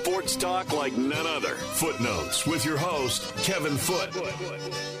 hours of sports talk like none other. Footnotes with your host, Kevin Foote.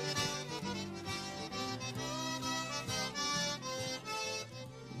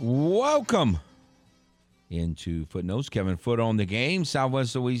 Welcome into Footnotes. Kevin Foote on the game.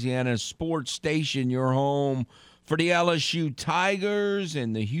 Southwest Louisiana Sports Station, your home for the LSU Tigers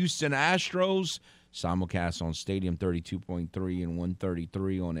and the Houston Astros. Simulcast on Stadium 32.3 and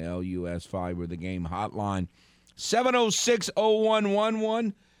 133 on LUS Fiber, the game hotline.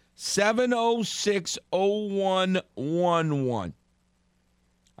 706-0111, 706-0111.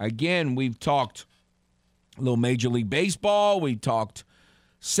 Again, we've talked a little Major League Baseball. We talked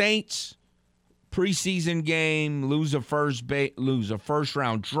Saints preseason game, lose a first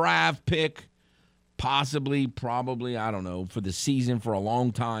round draft pick, probably, I don't know, for the season for a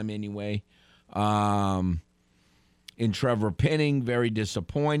long time anyway. And in Trevor Penning. Very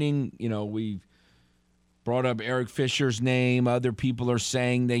disappointing. You know, we've brought up Eric Fisher's name. Other people are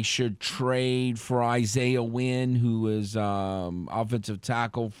saying they should trade for Isaiah Wynn, who is offensive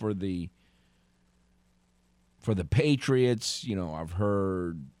tackle for the Patriots. You know, I've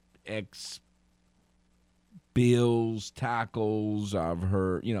heard ex-Bills tackles. I've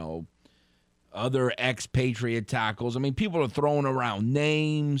heard, you know, other ex-Patriot tackles. I mean, people are throwing around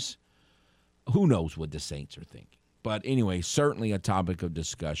names. Who knows what the Saints are thinking? But anyway, certainly a topic of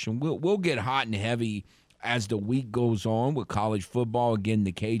discussion. We'll get hot and heavy as the week goes on with college football. Again,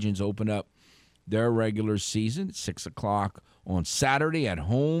 the Cajuns open up their regular season at 6 o'clock on Saturday at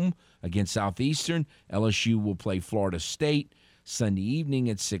home against Southeastern. LSU will play Florida State Sunday evening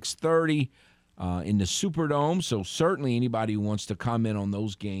at 6:30 in the Superdome. So certainly anybody who wants to comment on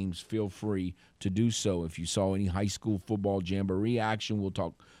those games, feel free to do so. If you saw any high school football jamboree action, we'll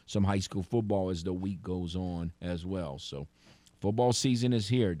talk some high school football as the week goes on as well. So football season is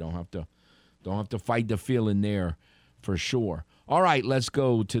here. Don't have to fight the feeling there for sure. All right, let's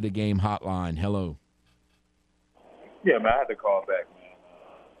go to the game hotline. Hello. Yeah, man, I had to call back, man.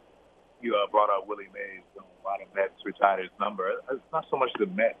 You brought up Willie Mays. A lot of Mets retired his number. It's not so much the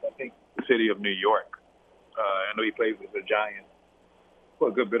Mets. I think the city of New York. I know he played with the Giants for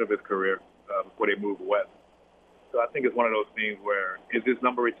a good bit of his career before they moved west. So I think it's one of those things where, is this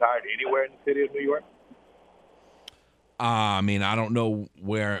number retired anywhere in the city of New York? I mean, I don't know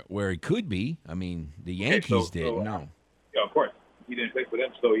where it could be. I mean, the Yankees did. No. Yeah, of course. He didn't play for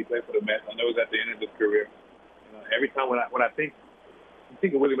them, so he played for the Mets. I know it was at the end of his career. Every time when I think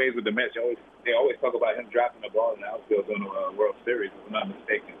of Willie Mays with the Mets, they always talk about him dropping the ball in the outfield on the World Series, if I'm not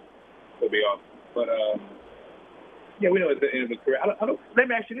mistaken. Could be off. But, yeah, we know it's the end of his career. I don't, let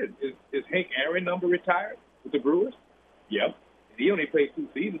me ask you this. Is Hank Aaron number retired with the Brewers? Yep. He only played 2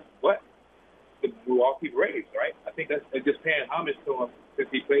 seasons. What? The Milwaukee Braves, right? I think that's just paying homage to him since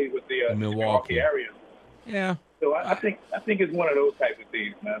he played with the Milwaukee area. Yeah. So I think it's one of those types of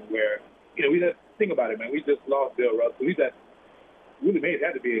things, man, where, you know, we just think about it, man. We just lost Bill Russell. Willie Mays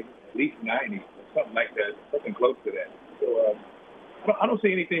had to be at least 90 or something like that, something close to that. So I don't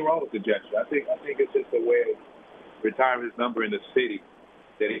see anything wrong with the gesture. I think it's just a way of retiring his number in the city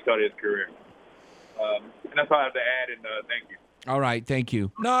that he started his career. And that's all I have to add, and thank you. All right, thank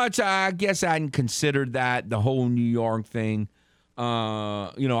you. No, I guess I hadn't considered that, the whole New York thing. You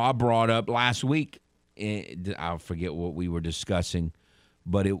know, I brought up last week, I forget what we were discussing,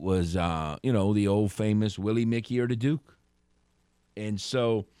 but it was, you know, the old famous Willie Mickey or the Duke. And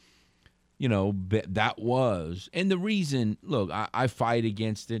so, you know, that was, and the reason, look, I fight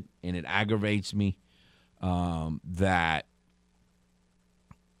against it, and it aggravates me that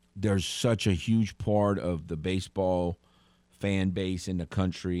there's such a huge part of the baseball fan base in the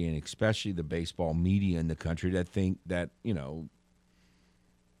country, and especially the baseball media in the country, that think that, you know,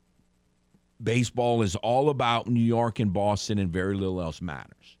 baseball is all about New York and Boston and very little else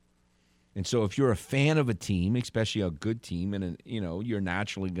matters. And so if you're a fan of a team, especially a good team, and, you know, you're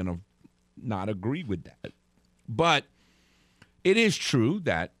naturally going to not agree with that. But it is true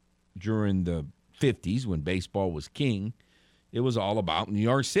that during the 50s, when baseball was king, it was all about New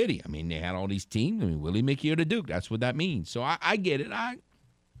York City. I mean, they had all these teams. I mean, Willie Mickey or the Duke. That's what that means. So I get it. I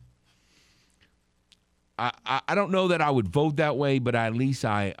don't know that I would vote that way, but at least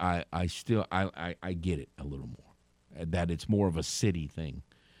I still get it a little more. That it's more of a city thing,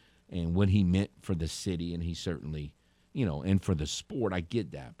 and what he meant for the city, and he certainly, you know, and for the sport, I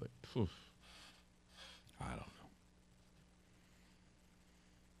get that. But I don't know.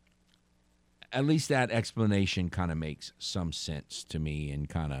 At least that explanation kind of makes some sense to me, and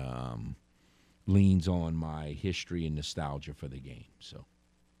kind of leans on my history and nostalgia for the game. So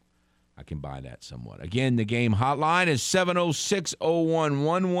I can buy that somewhat. Again, the game hotline is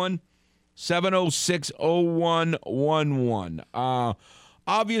 706-0111, 706-0111.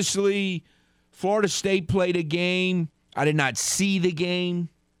 Obviously, Florida State played a game. I did not see the game.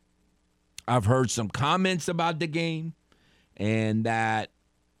 I've heard some comments about the game, and that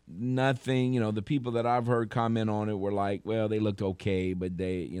nothing, you know, the people that I've heard comment on it were like, well, they looked okay, but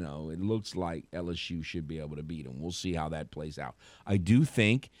they, you know, it looks like LSU should be able to beat them. We'll see how that plays out. I do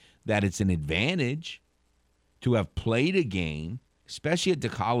think that it's an advantage to have played a game, especially at the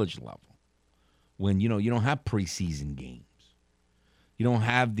college level, when, you know, you don't have preseason games. You don't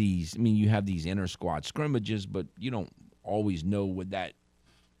have these, I mean, you have these inter-squad scrimmages, but you don't always know what that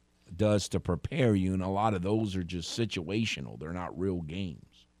does to prepare you, and a lot of those are just situational. They're not real games.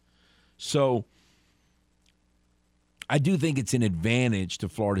 So I do think it's an advantage to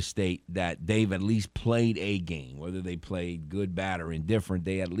Florida State that they've at least played a game. Whether they played good, bad, or indifferent,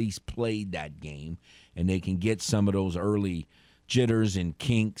 they at least played that game. and they can get some of those early jitters and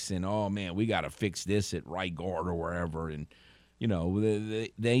kinks and, oh, man, we got to fix this at right guard or wherever. And, you know,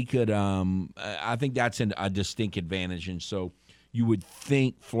 they could I think that's a distinct advantage. And so you would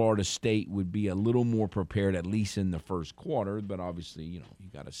think Florida State would be a little more prepared, at least in the first quarter. But obviously, you know, you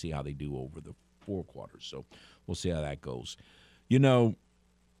got to see how they do over the 4 quarters. So we'll see how that goes. You know,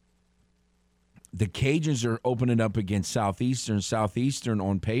 the Cajuns are opening up against Southeastern. Southeastern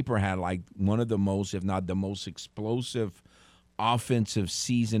on paper had like one of the most, if not the most explosive offensive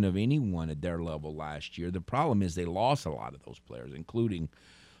season of anyone at their level last year. The problem is they lost a lot of those players, including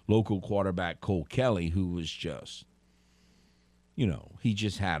local quarterback Cole Kelly, who was just, you know, he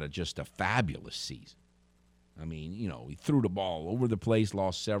just had just a fabulous season. I mean, you know, he threw the ball over the place,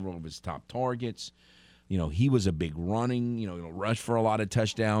 lost several of his top targets. You know, he was a big running, you know, rush for a lot of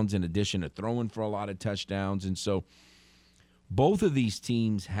touchdowns in addition to throwing for a lot of touchdowns. And so both of these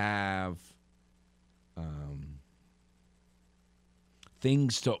teams have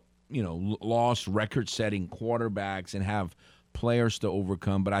things to, you know, lost record-setting quarterbacks and have players to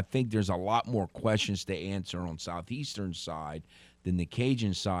overcome. But I think there's a lot more questions to answer on Southeastern side than the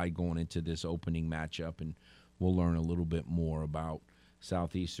Cajun side going into this opening matchup. And we'll learn a little bit more about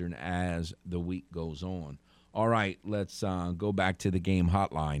Southeastern as the week goes on. All right, let's go back to the game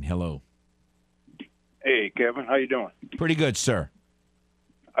hotline. Hello. Hey, Kevin. How you doing? Pretty good, sir.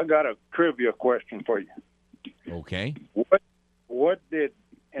 I got a trivia question for you. Okay. What did,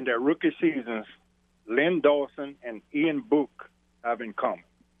 in their rookie seasons, Lynn Dawson and Ian Book have in common?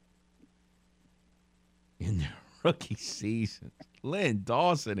 In their rookie season, Lynn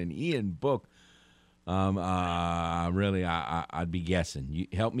Dawson and Ian Book. Really, I'd be guessing. You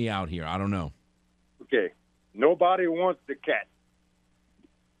help me out here. I don't know. Okay. Nobody wants the cat.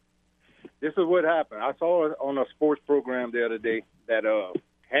 This is what happened. I saw it on a sports program the other day that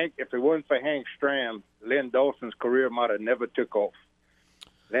Hank, if it wasn't for Hank Stram, Lynn Dawson's career might have never took off.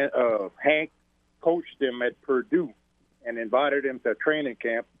 Hank coached him at Purdue and invited him to training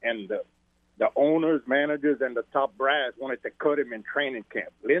camp, and the owners, managers, and the top brass wanted to cut him in training camp.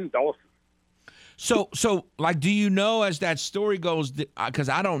 Lynn Dawson. So, like, do you know as that story goes? Because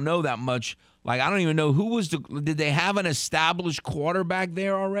I don't know that much. Like, I don't even know who was did they have an established quarterback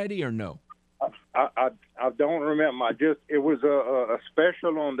there already or no? I don't remember. It was a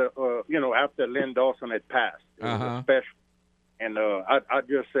special on the after Lynn Dawson had passed. It was a special, and I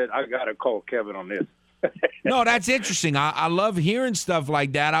just said I got to call Kevin on this. No, that's interesting. I love hearing stuff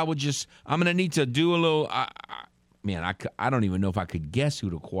like that. I'm gonna need to do a little. I don't even know if I could guess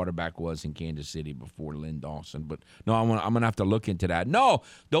who the quarterback was in Kansas City before Lynn Dawson. But no, I'm gonna have to look into that. No,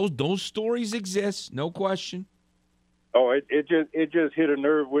 those stories exist, no question. Oh, it just hit a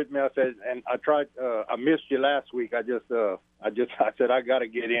nerve with me. I said, and I tried. I missed you last week. I said I got to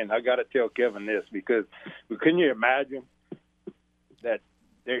get in. I got to tell Kevin this because can you imagine that?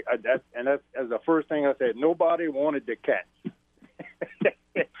 That's as the first thing I said. Nobody wanted the Cats.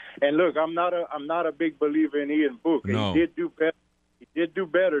 And look, I'm not a big believer in Ian Book. No. He did do better. He did do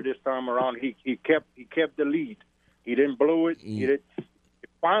better this time around. He kept the lead. He didn't blow it. He did.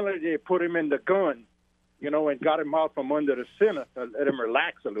 Finally, they put him in the gun, and got him out from under the center to let him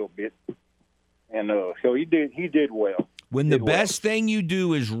relax a little bit. And so he did well. When the best thing you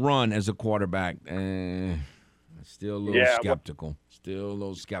do is run as a quarterback, still a little skeptical. Still a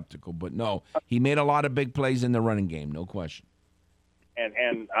little skeptical. But no, he made a lot of big plays in the running game, no question.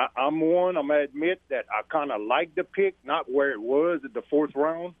 And I'm going to admit that I kind of like the pick, not where it was at the 4th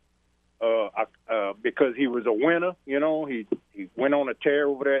round, because he was a winner. He went on a tear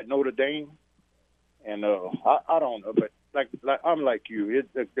over there at Notre Dame. And I don't know, but like I'm like you.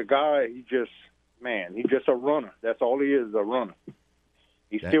 The guy, he's just a runner. That's all he is, a runner.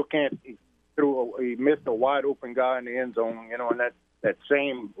 He still can't. He missed a wide open guy in the end zone, and that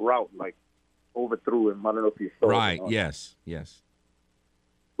same route, like, overthrew him. I don't know if you saw it. Right, yes.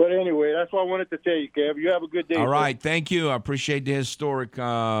 But anyway, that's what I wanted to tell you, Kev. You have a good day. All right, thank you. I appreciate the historic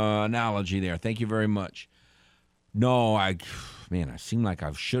analogy there. Thank you very much. No, I seem like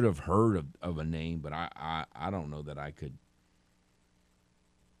I should have heard of a name, but I don't know that I could.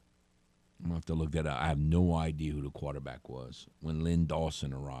 I'm going to have to look that up. I have no idea who the quarterback was when Lynn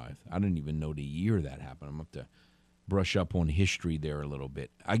Dawson arrived. I didn't even know the year that happened. I'm going to have to brush up on history there a little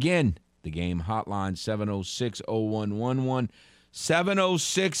bit. Again, the game hotline, 706-0111.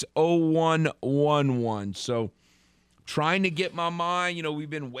 706-0111. So trying to get my mind, we've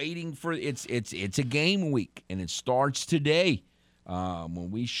been waiting for it's a game week, and it starts today.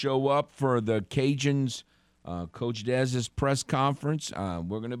 When we show up for the Cajuns, Coach Dez's press conference,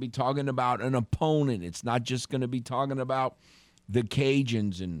 we're going to be talking about an opponent. It's not just going to be talking about the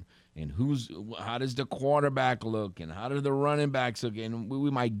Cajuns and and how does the quarterback look, and how do the running backs look? And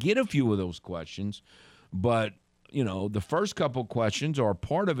we might get a few of those questions, but the first couple questions, or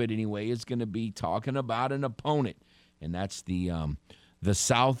part of it anyway, is going to be talking about an opponent, and that's the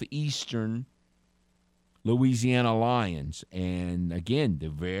Southeastern Louisiana Lions. And again, they're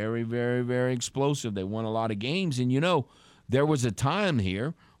very, very, very explosive. They won a lot of games, and there was a time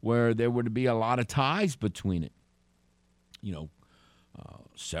here where there would be a lot of ties between it.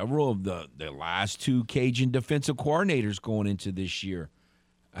 Several of the last two Cajun defensive coordinators going into this year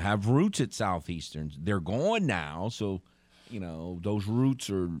have roots at Southeastern. They're gone now, so those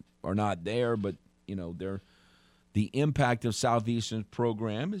roots are not there. But the impact of Southeastern's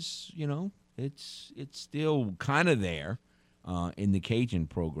program is it's still kind of there in the Cajun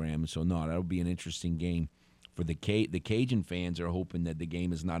program. So no, that'll be an interesting game for the Cajun fans. Are hoping that the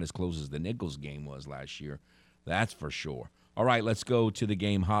game is not as close as the Nichols game was last year. That's for sure. All right, let's go to the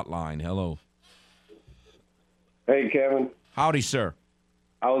game hotline. Hello. Hey, Kevin. Howdy, sir.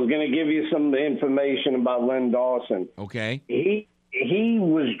 I was going to give you some information about Len Dawson. Okay. He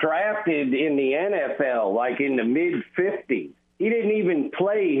was drafted in the NFL like in the mid-50s. He didn't even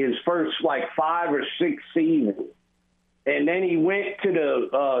play his first 5 or 6 seasons. And then he went to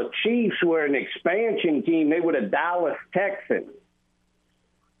the Chiefs, who were an expansion team. They were the Dallas Texans.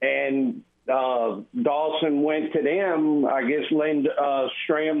 And Dawson went to them. I guess Len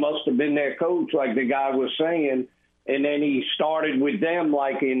Stram must have been their coach, like the guy was saying. And then he started with them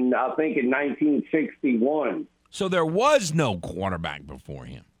I think in 1961. So there was no quarterback before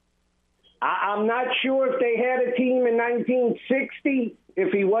him. I'm not sure if they had a team in 1960,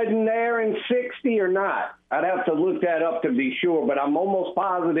 if he wasn't there in 60 or not. I'd have to look that up to be sure, but I'm almost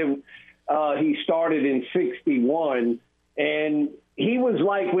positive he started in 61. And he was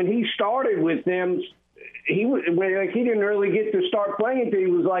when he started with them, he didn't really get to start playing until he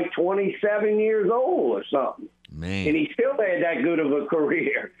was 27 years old or something. Man. And he still had that good of a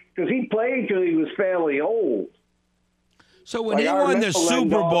career because he played till he was fairly old. So when he won the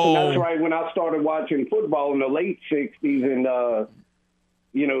Super Bowl, that's right. When I started watching football in the late '60s, and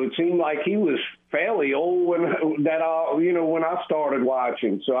it seemed like he was fairly old when I started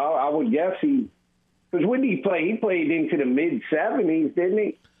watching. So I would guess because when he played? He played into the mid '70s, didn't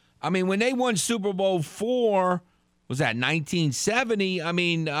he? I mean, when they won Super Bowl IV, was that 1970? I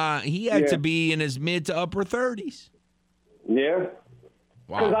mean, he had to be in his mid to upper 30s. Yeah.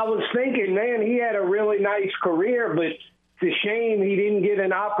 Because I was thinking, man, he had a really nice career, but it's a shame he didn't get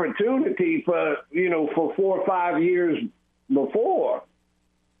an opportunity for 4 or 5 years before,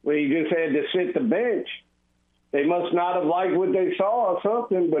 where he just had to sit the bench. They must not have liked what they saw or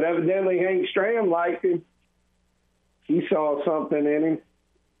something, but evidently Hank Stram liked him. He saw something in him.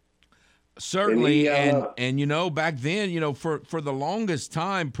 Certainly, and back then, for the longest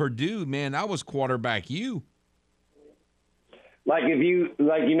time, Purdue, man, that was quarterback you. If you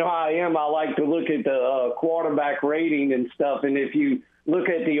how I am, I like to look at the quarterback rating and stuff. And if you look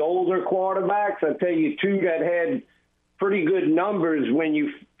at the older quarterbacks, I tell you 2 that had pretty good numbers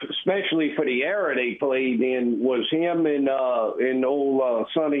especially for the era they played in, was him and old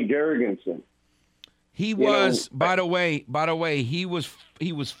Sonny Jurgensen. He was, by the way, he was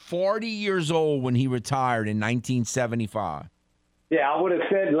 40 years old when he retired in 1975. Yeah, I would have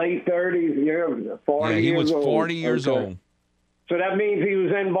said late 30s. 40 yeah, he years was 40 old. years old. So that means he was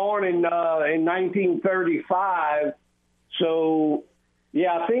then born in 1935. So,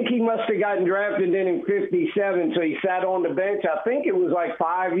 yeah, I think he must have gotten drafted then in 57. So he sat on the bench. I think it was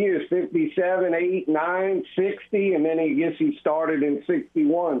 5 years, 57, 8, 9, 60. And then he started in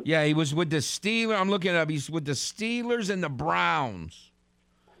 61. Yeah, he was with the Steelers. I'm looking it up. He's with the Steelers and the Browns.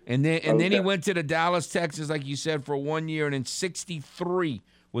 And then he went to the Dallas Texans, like you said, for 1 year. And in 63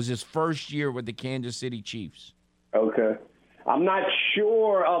 was his first year with the Kansas City Chiefs. Okay. I'm not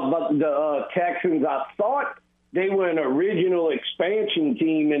sure about the Texans. I thought they were an original expansion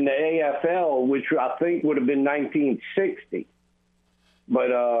team in the AFL, which I think would have been 1960.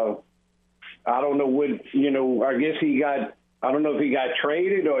 But I don't know what, I guess I don't know if he got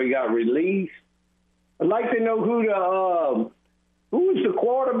traded or he got released. I'd like to know who was the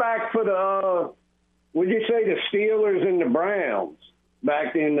quarterback for would you say the Steelers and the Browns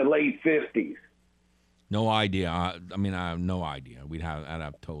back in the late 50s? No idea. I have no idea.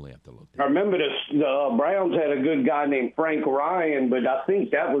 I'd totally have to look. I remember the Browns had a good guy named Frank Ryan, but I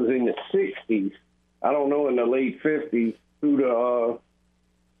think that was in the 60s. I don't know in the late 50s who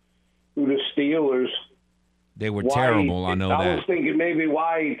the Steelers. They were terrible. I know that. I was thinking maybe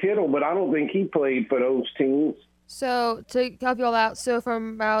Y.A. Tittle, but I don't think he played for those teams. So to help you all out,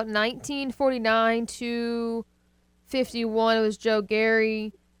 from about 1949 to 51, it was Joe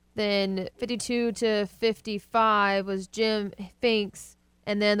Gary. Then 52 to 55 was Jim Finks.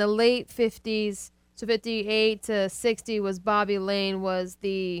 And then the late 50s, so 58 to 60 was Bobby Lane was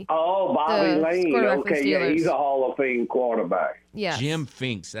the Bobby Lane. quarterback for the Okay, yeah, Steelers. he's a Hall of Fame quarterback. Yeah. Jim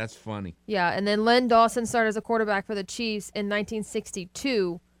Finks. That's funny. Yeah, and then Len Dawson started as a quarterback for the Chiefs in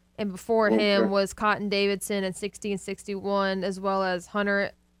 1962. And before him was Cotton Davidson in 60 and 61, as well as Hunter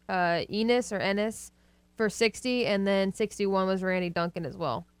Ennis for 60. And then 61 was Randy Duncan as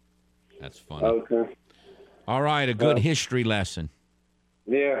well. That's funny. Okay. All right, a good history lesson.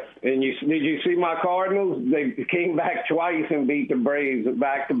 Yeah, and did you see my Cardinals? They came back twice and beat the Braves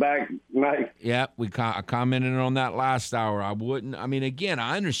back-to-back nights. Yeah, I commented on that last hour. Again,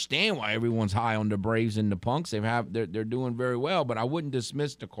 I understand why everyone's high on the Braves and the Punks. They're doing very well, but I wouldn't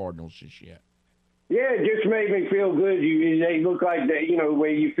dismiss the Cardinals just yet. Yeah, it just made me feel good. They look like where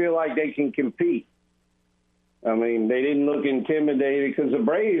you feel like they can compete. I mean, they didn't look intimidated because the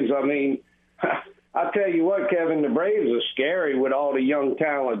Braves, I tell you what, Kevin, the Braves are scary with all the young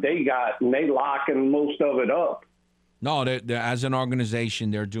talent they got, and they locking most of it up. No, they're as an organization,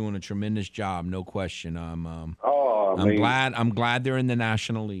 they're doing a tremendous job, no question. I'm glad they're in the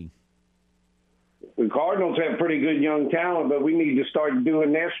National League. The Cardinals have pretty good young talent, but we need to start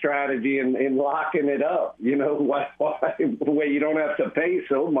doing their strategy and locking it up. Where you don't have to pay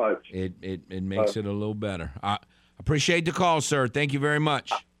so much. It makes it a little better. I appreciate the call, sir. Thank you very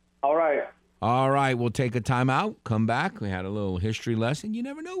much. All right. All right, we'll take a timeout, come back. We had a little history lesson. You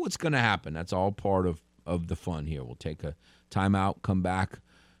never know what's going to happen. That's all part of the fun here. We'll take a timeout, come back,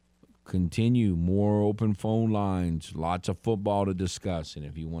 continue. More open phone lines, lots of football to discuss. And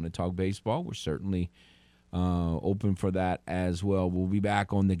if you want to talk baseball, we're certainly open for that as well. We'll be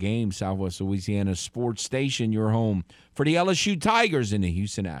back on The Game, Southwest Louisiana Sports Station, your home for the LSU Tigers and the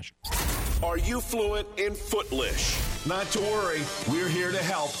Houston Astros. Are you fluent in Footlish? Not to worry, we're here to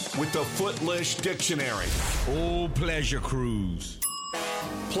help with the Footlish Dictionary. Oh, Pleasure Cruise.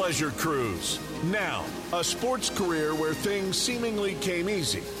 Pleasure Cruise. Now, a sports career where things seemingly came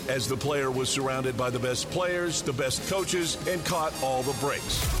easy, as the player was surrounded by the best players, the best coaches, and caught all the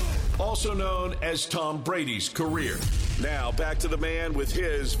breaks. Also known as Tom Brady's career. Now, back to the man with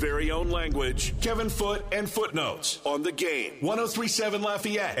his very own language, Kevin Foote and Footnotes on The Game. 103.7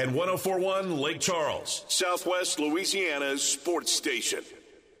 Lafayette and 104.1 Lake Charles, Southwest Louisiana's sports station.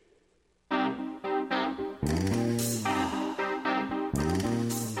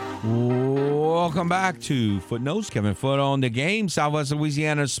 Welcome back to Footnotes. Kevin Foote on The Game, Southwest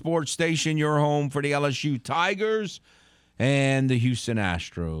Louisiana's sports station, your home for the LSU Tigers and the Houston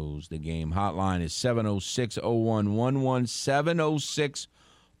Astros. The Game hotline is 706-0111,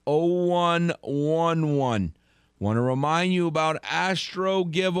 706-0111. Want to remind you about Astro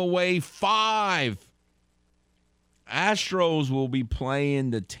Giveaway 5. Astros will be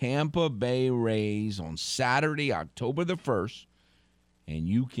playing the Tampa Bay Rays on Saturday, October the 1st. And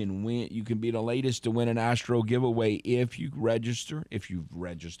you can win. You can be the latest to win an Astro giveaway if you've registered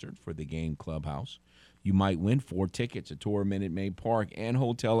for the Game Clubhouse. You might win 4 tickets, a tour of Minute Maid Park, and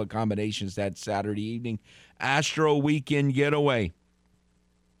hotel accommodations that Saturday evening. Astro Weekend Getaway.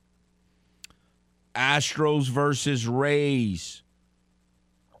 Astros versus Rays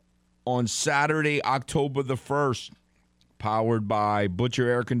on Saturday, October the 1st. Powered by Butcher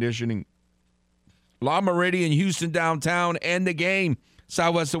Air Conditioning, La Meridian, Houston downtown, and The Game,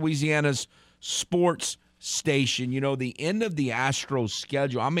 Southwest Louisiana's sports station. You know, the end of the Astros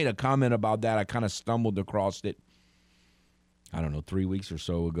schedule, I made a comment about that. I kind of stumbled across it, 3 weeks or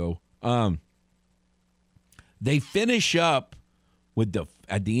so ago. They finish up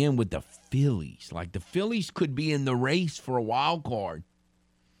at the end with the Phillies. Like, the Phillies could be in the race for a wild card.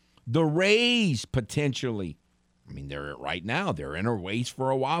 The Rays potentially. They're right now. They're in a race for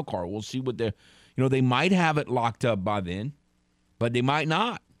a wild card. We'll see what they might have it locked up by then, but they might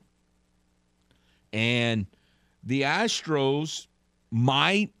not. And the Astros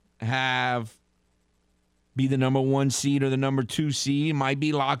might be the number 1 seed or the number 2 seed. Might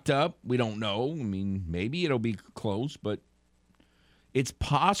be locked up. We don't know. Maybe it'll be close, but it's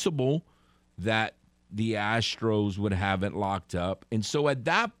possible that the Astros would have it locked up. And so at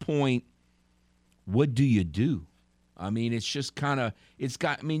that point, what do you do? It's just kind of,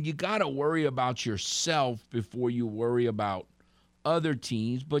 you got to worry about yourself before you worry about other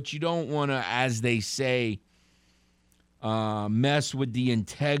teams, but you don't want to, as they say, mess with the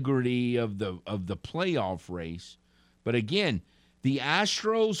integrity of the playoff race. But again, the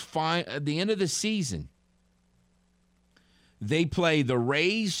Astros at the end of the season, they play the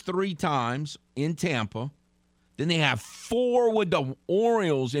Rays 3 times in Tampa. Then they have 4 with the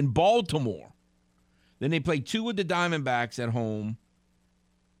Orioles in Baltimore. Then they play 2 with the Diamondbacks at home.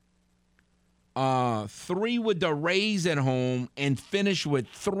 3 with the Rays at home, and finish with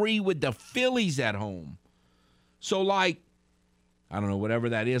 3 with the Phillies at home. So, like, I don't know, whatever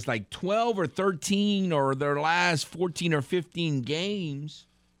that is, like 12 or 13 or their last 14 or 15 games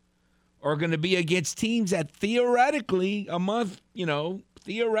are going to be against teams that theoretically, a month,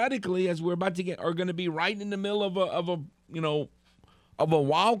 theoretically, as we're about to get, are going to be right in the middle of a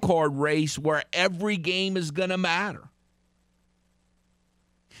wild card race where every game is going to matter.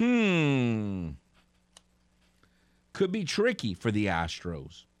 Could be tricky for the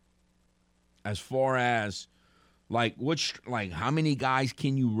Astros as far as how many guys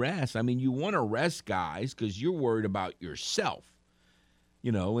can you rest? I mean, you want to rest guys because you're worried about yourself,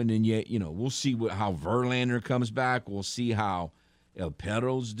 and then we'll see how Verlander comes back. We'll see how El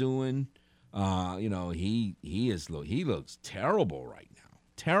Perro's doing. He looks terrible right now,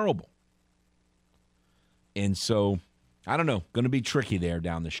 terrible. And so, I don't know, going to be tricky there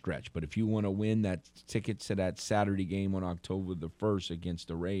down the stretch. But if you want to win that ticket to that Saturday game on October the 1st against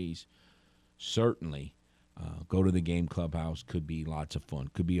the Rays, certainly go to the game clubhouse. Could be lots of fun.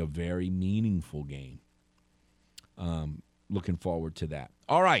 Could be a very meaningful game. Looking forward to that.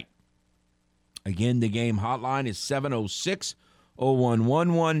 All right. Again, the game hotline is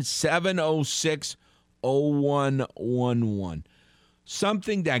 706-0111, 706-0111.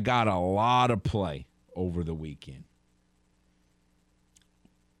 Something that got a lot of play over the weekend.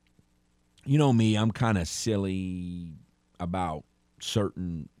 You know me, I'm kind of silly about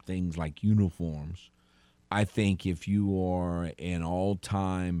certain things like uniforms. I think if you are an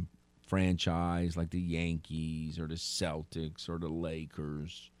all-time franchise like the Yankees or the Celtics or the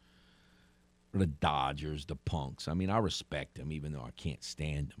Lakers or the Dodgers, the Punks, I mean, I respect them even though I can't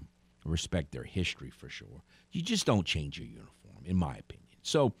stand them. I respect their history for sure. You just don't change your uniform, in my opinion.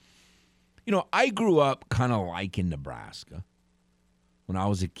 So, I grew up kind of liking Nebraska. When I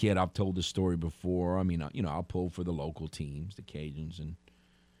was a kid, I've told this story before. I mean, I pulled for the local teams, the Cajuns and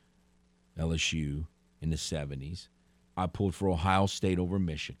LSU in the 70s. I pulled for Ohio State over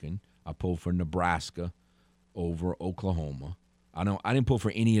Michigan. I pulled for Nebraska over Oklahoma. I didn't pull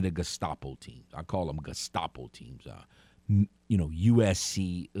for any of the Gestapo teams. I call them Gestapo teams.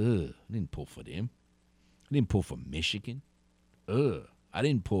 USC. I didn't pull for them. I didn't pull for Michigan. I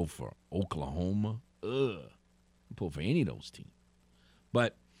didn't pull for Oklahoma. I didn't pull for any of those teams.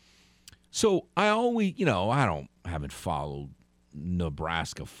 But so I always, I haven't followed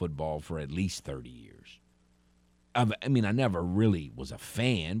Nebraska football for at least 30 years. I never really was a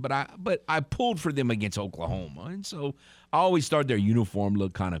fan, but I pulled for them against Oklahoma, and so I always thought their uniform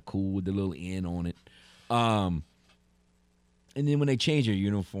looked kind of cool with the little N on it. And then when they changed their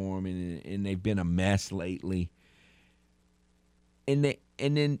uniform, and they've been a mess lately, and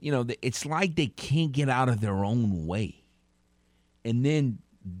then it's like they can't get out of their own way. And then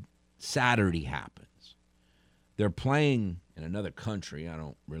Saturday happens. They're playing in another country. I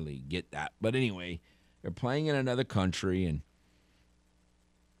don't really get that. But anyway, they're playing in another country, and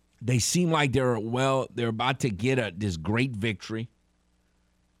they seem like they're about to get this great victory.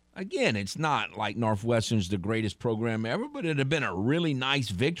 Again, it's not like Northwestern's the greatest program ever, but it'd have been a really nice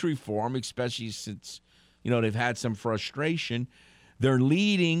victory for them, especially since, they've had some frustration. They're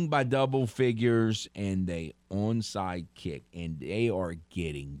leading by double figures, and they onside kick, and they are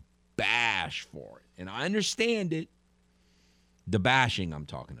getting bashed for it. And I understand it. The bashing I'm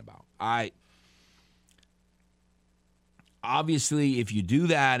talking about. Obviously, if you do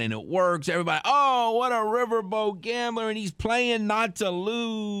that and it works, everybody, oh, what a riverboat gambler, and he's playing not to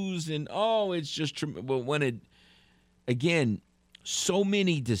lose, and it's just tremendous. But when again, so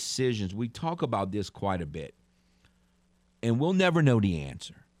many decisions, we talk about this quite a bit. And we'll never know the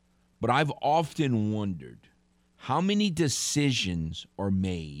answer. But I've often wondered how many decisions are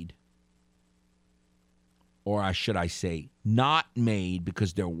made, or should I say, not made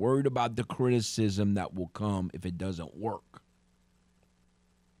because they're worried about the criticism that will come if it doesn't work.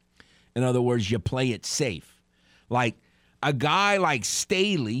 In other words, you play it safe. Like a guy like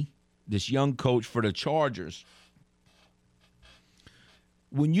Staley, this young coach for the Chargers,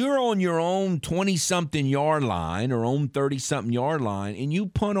 when you're on your own 20-something yard line or own 30-something yard line and you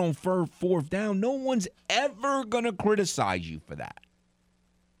punt on fourth down, no one's ever going to criticize you for that.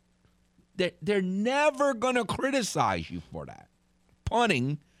 They're never going to criticize you for that.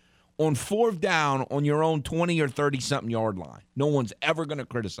 Punting on fourth down on your own 20 or 30-something yard line. No one's ever going to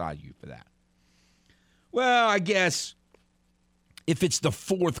criticize you for that. Well, I guess if it's the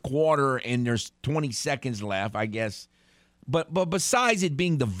fourth quarter and there's 20 seconds left, I guess. But besides it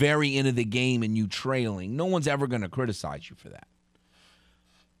being the very end of the game and you trailing, no one's ever going to criticize you for that.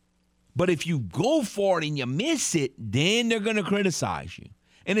 But if you go for it and you miss it, then they're going to criticize you.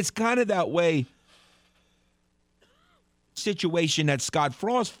 And it's kind of that way situation that Scott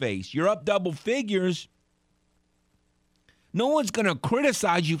Frost faced. You're up double figures. No one's going to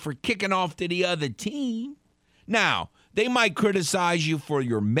criticize you for kicking off to the other team. Now, they might criticize you for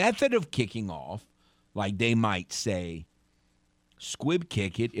your method of kicking off, like they might say, squib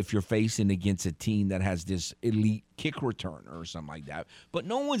kick it if you're facing against a team that has this elite kick returner or something like that. But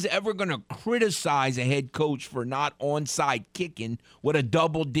no one's ever going to criticize a head coach for not onside kicking with a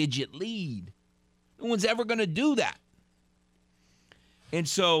double-digit lead. No one's ever going to do that. And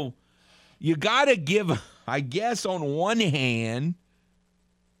so you got to give, I guess, on one hand,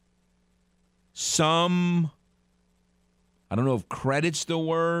 some, I don't know if credit's the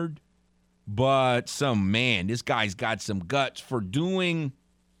word, but this guy's got some guts for doing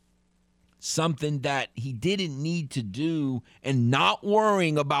something that he didn't need to do and not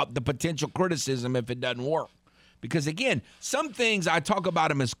worrying about the potential criticism if it doesn't work. Because, again, some things I talk about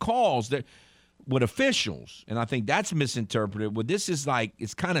them as calls that with officials, and I think that's misinterpreted. Well, this is like,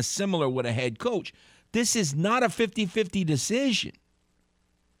 it's kind of similar with a head coach. This is not a 50-50 decision.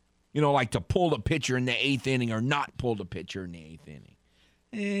 Like to pull the pitcher in the 8th inning or not pull the pitcher in the 8th inning.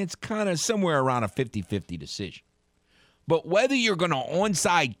 It's kind of somewhere around a 50-50 decision. But whether you're going to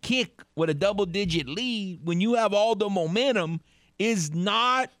onside kick with a double-digit lead when you have all the momentum is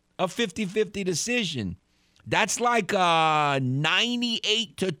not a 50-50 decision. That's like a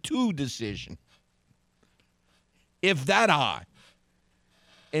 98-2 decision, if that high.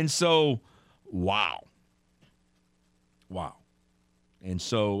 And so, wow. And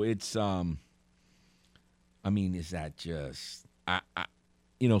so it's, is that just,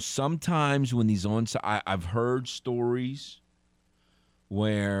 sometimes when these onside, I've heard stories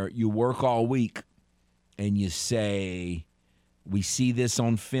where you work all week and you say, we see this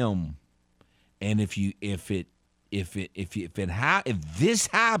on film, and if this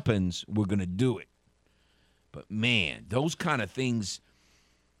happens, we're gonna do it. But man, those kind of things,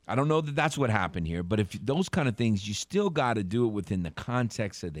 I don't know that that's what happened here, but if those kind of things, you still got to do it within the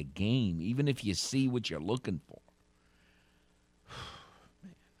context of the game, even if you see what you're looking for.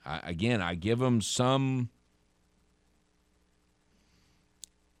 I give them some,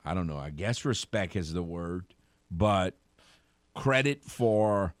 I don't know, I guess respect is the word, but credit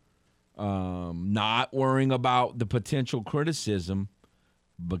for not worrying about the potential criticism,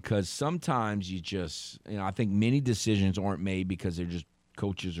 because sometimes you just, I think many decisions aren't made because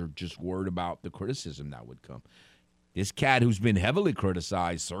coaches are just worried about the criticism that would come. This cat who's been heavily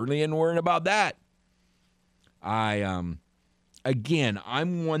criticized certainly isn't worried about that. Again,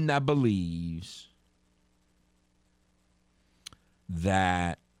 I'm one that believes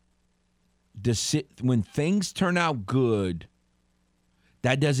that when things turn out good,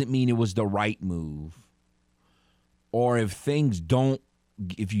 that doesn't mean it was the right move. Or if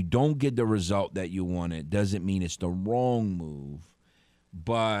you don't get the result that you wanted, doesn't mean it's the wrong move.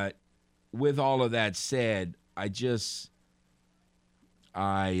 But with all of that said,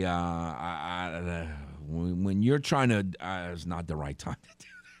 when you're trying to, it's not the right time to do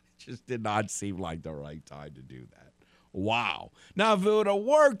that. It just did not seem like the right time to do that. Wow. Now, if it would have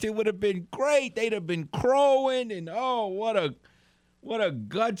worked, it would have been great. They'd have been crowing, and what a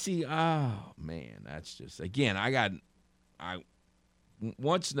gutsy. Oh man, that's just, again,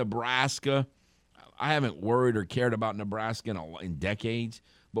 once Nebraska, I haven't worried or cared about Nebraska in decades,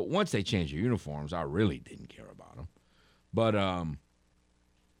 but once they changed their uniforms, I really didn't care about them. But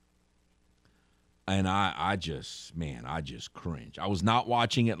and I just cringe. I was not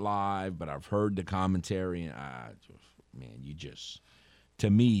watching it live, but I've heard the commentary, and you just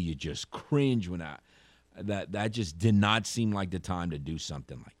cringe when that just did not seem like the time to do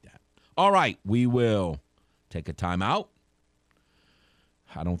something like that. All right, we will take a timeout.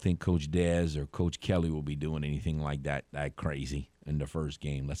 I don't think Coach Dez or Coach Kelly will be doing anything like that crazy in the first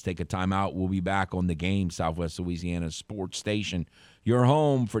game. Let's take a timeout. We'll be back on The Game, Southwest Louisiana Sports Station, your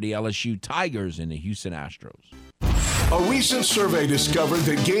home for the LSU Tigers and the Houston Astros. A recent survey discovered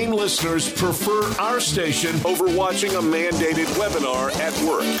that Game listeners prefer our station over watching a mandated webinar at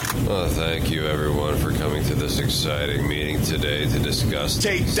work. Well, thank you, everyone, for coming to this exciting meeting today to discuss...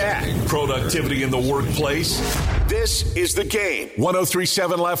 Take that, productivity in the workplace. This is The Game.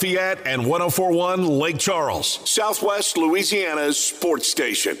 103.7 Lafayette and 104.1 Lake Charles, Southwest Louisiana's sports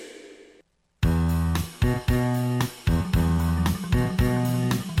station.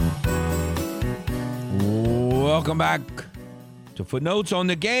 Welcome back to Footnotes on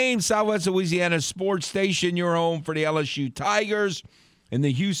The Game, Southwest Louisiana Sports Station, your home for the LSU Tigers and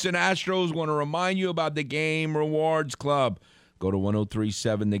the Houston Astros. Want to remind you about The Game Rewards Club. Go to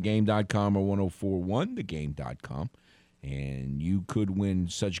 1037thegame.com or 1041thegame.com And you could win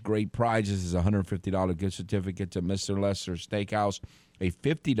such great prizes as a $150 gift certificate to Mr. Lester Steakhouse, a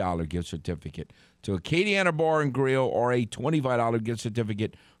 $50 gift certificate to Acadiana Bar and Grill, or a $25 gift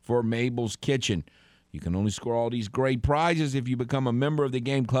certificate for Mabel's Kitchen. You can only score all these great prizes if you become a member of the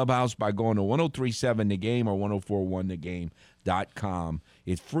Game Clubhouse by going to 1037thegame or 1041thegame.com.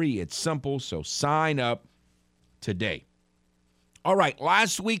 It's free. It's simple. So sign up today. All right.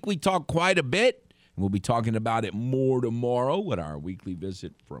 Last week we talked quite a bit. We'll be talking about it more tomorrow with our weekly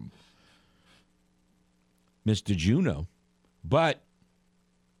visit from Mr. Juno. But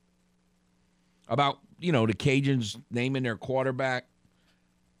about, the Cajuns naming their quarterback,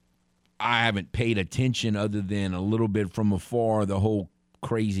 I haven't paid attention other than a little bit from afar, the whole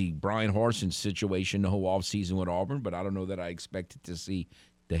crazy Brian Harsin situation, the whole offseason with Auburn. But I don't know that I expected to see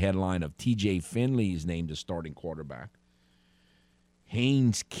the headline of T.J. Finley is named the starting quarterback.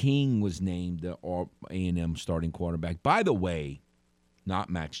 Haynes King was named the A&M starting quarterback. By the way, not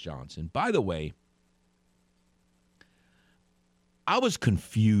Max Johnson. By the way, I was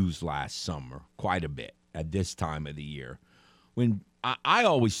confused last summer quite a bit at this time of the year when I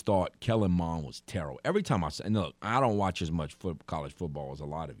always thought Kellen Mond was terrible. Every time I saw, and look, I don't watch as much college football as a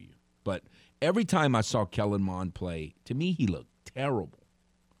lot of you, but every time I saw Kellen Mond play, to me he looked terrible.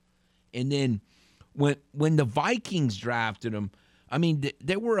 And then when the Vikings drafted him, I mean,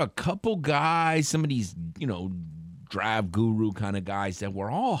 there were a couple guys, some of these, draft guru kind of guys that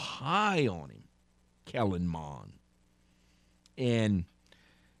were all high on him, Kellen Mond. And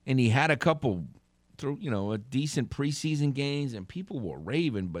he had a couple, a decent preseason games, and people were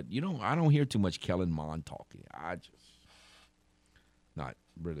raving. But, I don't hear too much Kellen Mond talking. I just not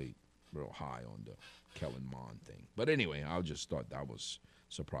really real high on the Kellen Mond thing. But anyway, I just thought that was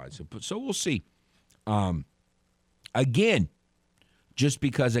surprising. So we'll see. Again, just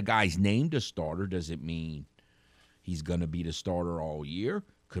because a guy's named a starter doesn't mean he's going to be the starter all year.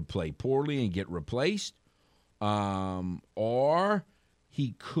 Could play poorly and get replaced. Or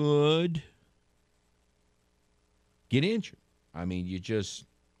he could get injured. I mean, you just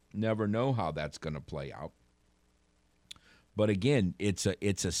never know how that's going to play out. But again, it's a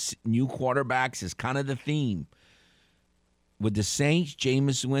new quarterbacks is kind of the theme. With the Saints,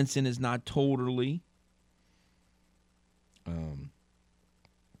 Jameis Winston is not totally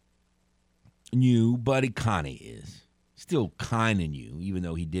new, but it kind of is. Still kind of new, even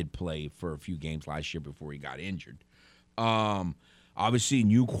though he did play for a few games last year before he got injured. Obviously,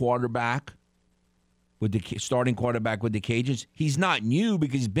 new quarterback with the starting quarterback with the Cajuns. He's not new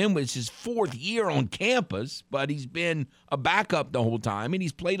because he's been with his fourth year on campus, but he's been a backup the whole time, and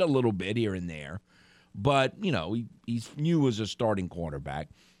he's played a little bit here and there. But, he's new as a starting quarterback.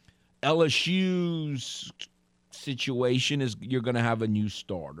 LSU's situation is you're going to have a new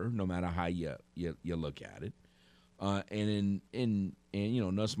starter, no matter how you look at it. And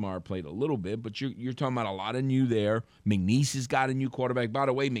Nussmeier played a little bit, but you're talking about a lot of new there. McNeese has got a new quarterback. By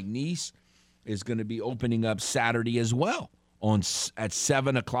the way, McNeese is going to be opening up Saturday as well at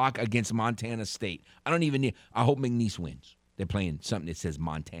 7 o'clock against Montana State. I hope McNeese wins. They're playing something that says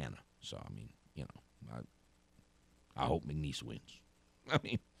Montana. So, I hope McNeese wins.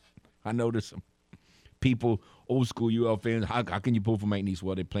 I notice some people, old school UL fans, how can you pull for McNeese?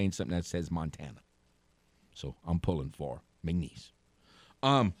 Well, they're playing something that says Montana. So I'm pulling for McNeese.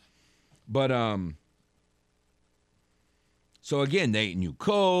 So again, they new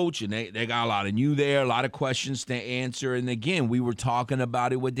coach, and they got a lot of new there, a lot of questions to answer. And again, we were talking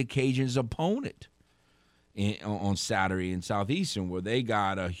about it with the Cajuns' opponent on Saturday in Southeastern, where they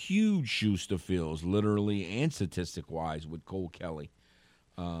got a huge shoes to fill, literally and statistic-wise, with Cole Kelly.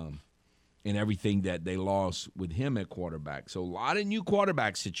 And everything that they lost with him at quarterback. So a lot of new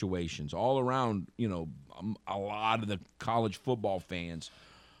quarterback situations all around, a lot of the college football fans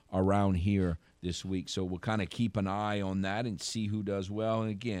around here this week. So we'll kind of keep an eye on that and see who does well.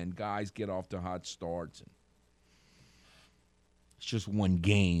 And again, guys get off to hot starts. And it's just one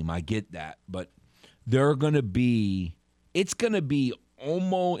game. I get that. But it's going to be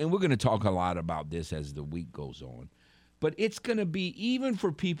almost, and we're going to talk a lot about this as the week goes on, but it's going to be, even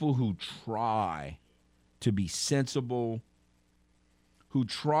for people who try to be sensible, who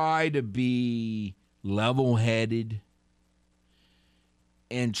try to be level-headed,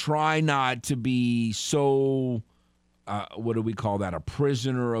 and try not to be so, what do we call that, a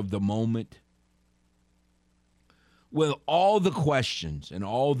prisoner of the moment. With all the questions and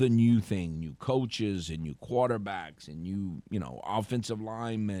all the new coaches and new quarterbacks and new, offensive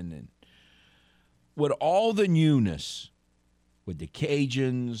linemen, and with all the newness, with the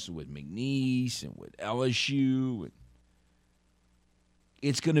Cajuns, with McNeese, and with LSU,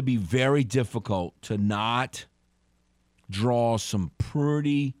 it's going to be very difficult to not draw some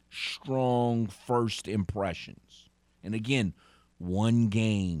pretty strong first impressions. And again, one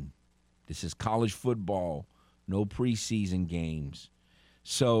game. This is college football, no preseason games.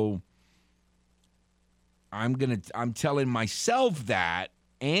 So I'm telling myself that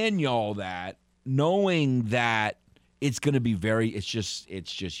and y'all that, knowing that it's going to be it's just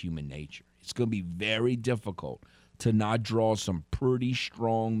human nature. It's going to be very difficult to not draw some pretty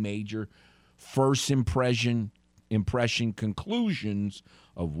strong major first impression conclusions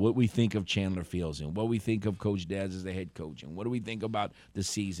of what we think of Chandler Fields and what we think of Coach Dez as the head coach and what do we think about the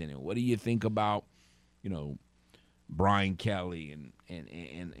season and what do you think about, Brian Kelly and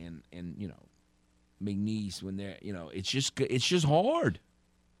McNeese when they're, it's just hard.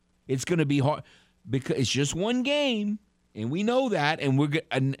 It's going to be hard because it's just one game, and we know that. And we're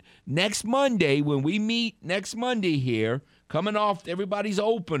next Monday when we meet next Monday here, coming off everybody's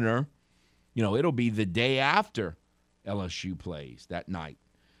opener, it'll be the day after LSU plays that night.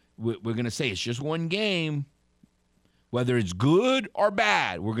 We're going to say it's just one game, whether it's good or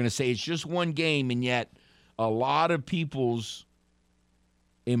bad. We're going to say it's just one game, and yet a lot of people's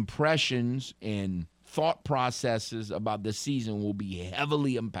impressions and thought processes about the season will be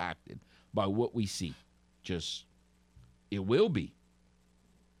heavily impacted by what we see. It will be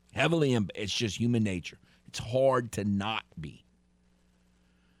heavily. It's just human nature. It's hard to not be.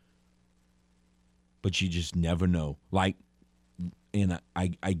 But you just never know. And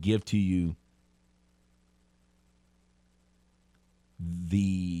I give to you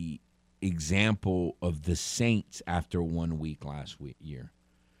the example of the Saints after 1 week last year.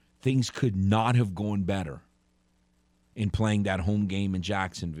 Things could not have gone better in playing that home game in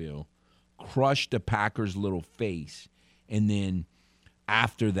Jacksonville, crushed the Packers' little face, and then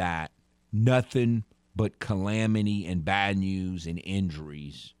after that, nothing but calamity and bad news and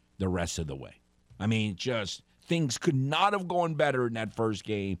injuries the rest of the way. I mean, just things could not have gone better in that first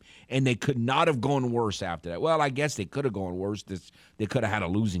game, and they could not have gone worse after that. Well, I guess they could have gone worse. They could have had a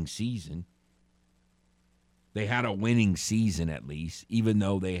losing season. They had a winning season at least, even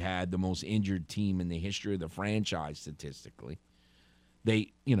though they had the most injured team in the history of the franchise statistically.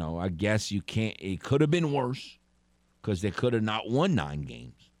 I guess you can't – it could have been worse because they could have not won 9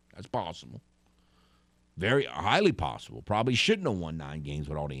 games. That's possible. Very highly possible. Probably shouldn't have won 9 games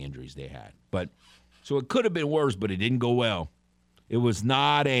with all the injuries they had. But so it could have been worse, but it didn't go well. It was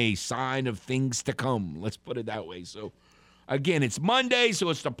not a sign of things to come. Let's put it that way. So, again, it's Monday, so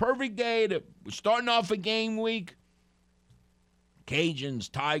it's the perfect day. We're starting off a game week. Cajuns,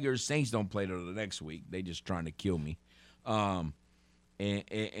 Tigers, Saints don't play till the next week. They just trying to kill me. And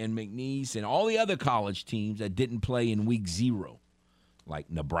McNeese and all the other college teams that didn't play in week 0, like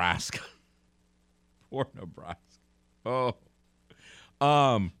Nebraska. Poor Nebraska. Oh.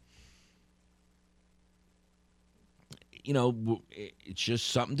 It's just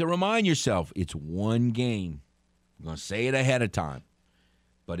something to remind yourself. It's one game. I'm going to say it ahead of time.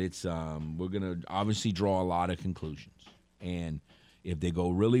 But it's we're going to obviously draw a lot of conclusions. And if they go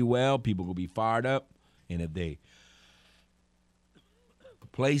really well, people will be fired up. And if they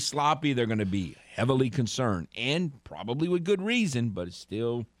play sloppy, they're going to be heavily concerned. And probably with good reason, but it's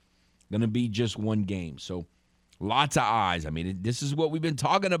still going to be just one game. So lots of eyes. I mean, this is what we've been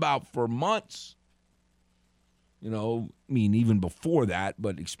talking about for months. Even before that,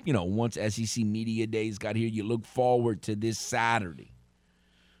 but, once SEC Media Days got here, you look forward to this Saturday.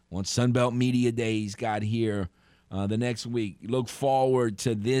 Once Sunbelt Media Days got here the next week, you look forward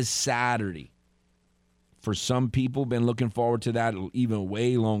to this Saturday. For some people, been looking forward to that even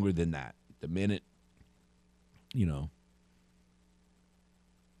way longer than that. The minute,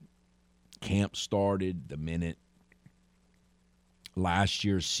 camp started, the minute last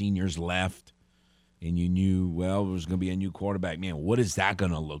year's seniors left, and you knew, well, there was going to be a new quarterback. Man, what is that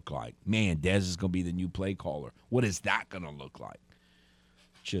going to look like? Man, Dez is going to be the new play caller. What is that going to look like?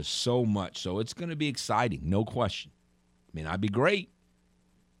 Just so much. So it's going to be exciting, no question. I mean, I'd be great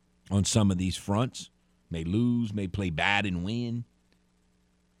on some of these fronts. May lose, may play bad and win.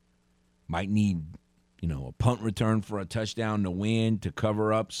 Might need, a punt return for a touchdown to win, to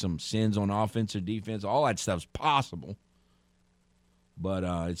cover up some sins on offense or defense. All that stuff's possible. But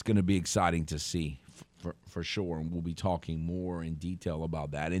it's going to be exciting to see for sure, and we'll be talking more in detail about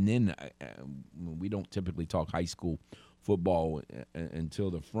that. And then we don't typically talk high school football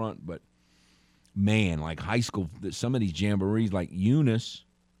until the front, but, man, like high school, some of these jamborees, like Eunice,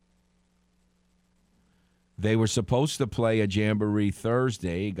 they were supposed to play a jamboree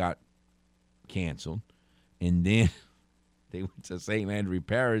Thursday. It got canceled. And then they went to St. Landry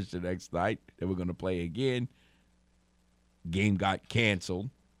Parish the next night. They were going to play again. Game got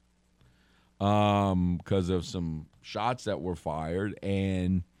canceled. because of some shots that were fired,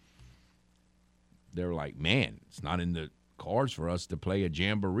 and they're like, man, it's not in the cards for us to play a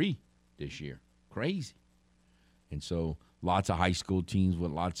jamboree this year. Crazy. And so lots of high school teams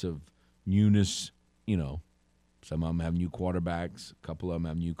with lots of newness, some of them have new quarterbacks, a couple of them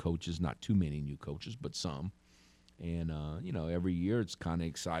have new coaches, not too many new coaches, but some. And, every year it's kind of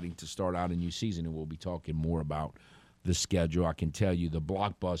exciting to start out a new season, and we'll be talking more about the schedule. I can tell you the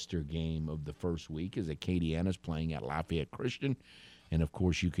blockbuster game of the first week is Acadiana's playing at Lafayette Christian, and, of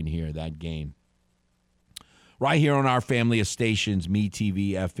course, you can hear that game right here on our family of stations,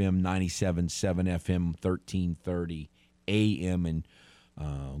 MeTV FM 97.7 FM 1330 AM, and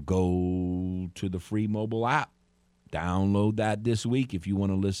go to the free mobile app. Download that this week if you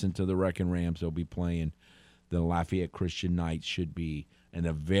want to listen to the Wrecking Rams. They'll be playing the Lafayette Christian Knights. Should be in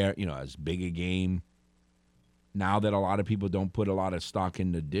a very, as big a game. Now that a lot of people don't put a lot of stock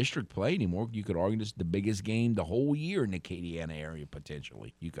in the district play anymore, you could argue this is the biggest game the whole year in the Acadiana area,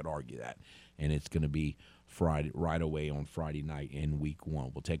 potentially. You could argue that. And it's going to be Friday, right away on Friday night in week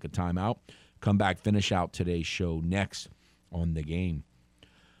 1. We'll take a timeout, come back, finish out today's show next on The Game.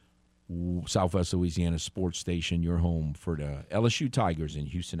 Southwest Louisiana Sports Station, your home for the LSU Tigers and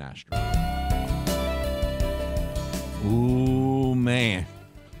Houston Astros. Ooh, man.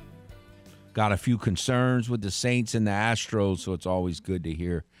 Got a few concerns with the Saints and the Astros, so it's always good to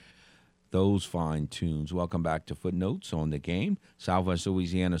hear those fine tunes. Welcome back to Footnotes on The Game. Southwest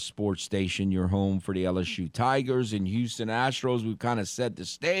Louisiana Sports Station, your home for the LSU Tigers and Houston Astros. We've kind of set the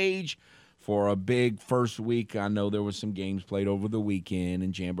stage for a big first week. I know there was some games played over the weekend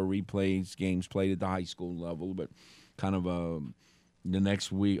and Jamboree games played at the high school level, but kind of the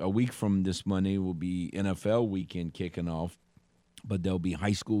next week, a week from this Monday, will be NFL weekend kicking off. But there'll be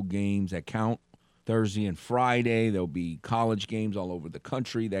high school games that count Thursday and Friday. There'll be college games all over the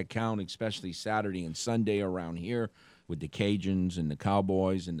country that count, especially Saturday and Sunday around here with the Cajuns and the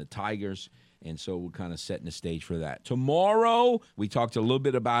Cowboys and the Tigers. And so we're kind of setting the stage for that. Tomorrow, we talked a little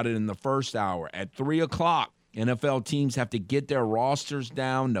bit about it in the first hour. At 3 o'clock, NFL teams have to get their rosters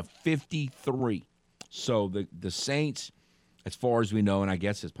down to 53. So the Saints, as far as we know, and I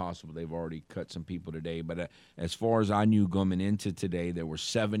guess it's possible they've already cut some people today, but as far as I knew coming into today, there were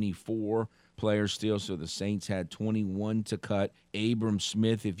 74 players still, so the Saints had 21 to cut. Abram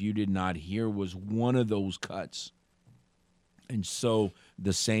Smith, if you did not hear, was one of those cuts. And so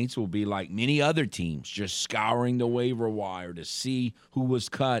the Saints will be like many other teams, just scouring the waiver wire to see who was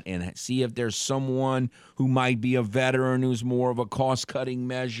cut and see if there's someone who might be a veteran who's more of a cost-cutting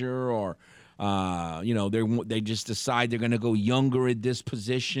measure, or they just decide they're going to go younger at this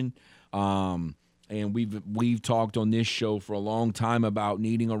position. And we've talked on this show for a long time about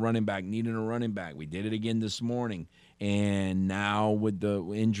needing a running back. We did it again this morning. And now with the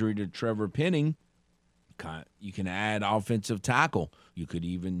injury to Trevor Penning, you can add offensive tackle. You could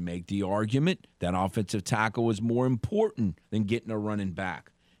even make the argument that offensive tackle is more important than getting a running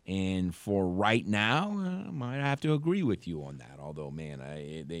back. And for right now, I might have to agree with you on that. Although, man,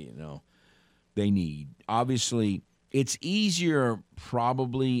 they need. Obviously, it's easier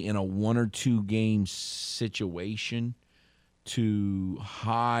probably in a 1 or 2 game situation to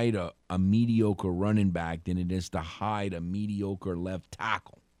hide a mediocre running back than it is to hide a mediocre left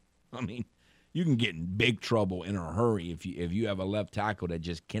tackle. I mean, you can get in big trouble in a hurry if you have a left tackle that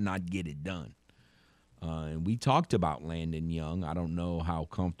just cannot get it done. And we talked about Landon Young. I don't know how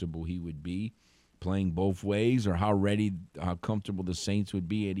comfortable he would be playing both ways, or how comfortable the Saints would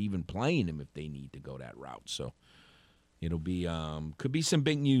be at even playing him if they need to go that route. So it'll be could be some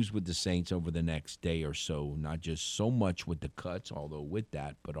big news with the Saints over the next day or so, not just so much with the cuts, although with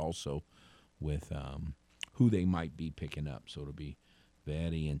that, but also with who they might be picking up. So it'll be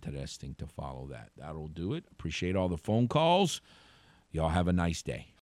very interesting to follow that. That'll do it. Appreciate all the phone calls. Y'all have a nice day.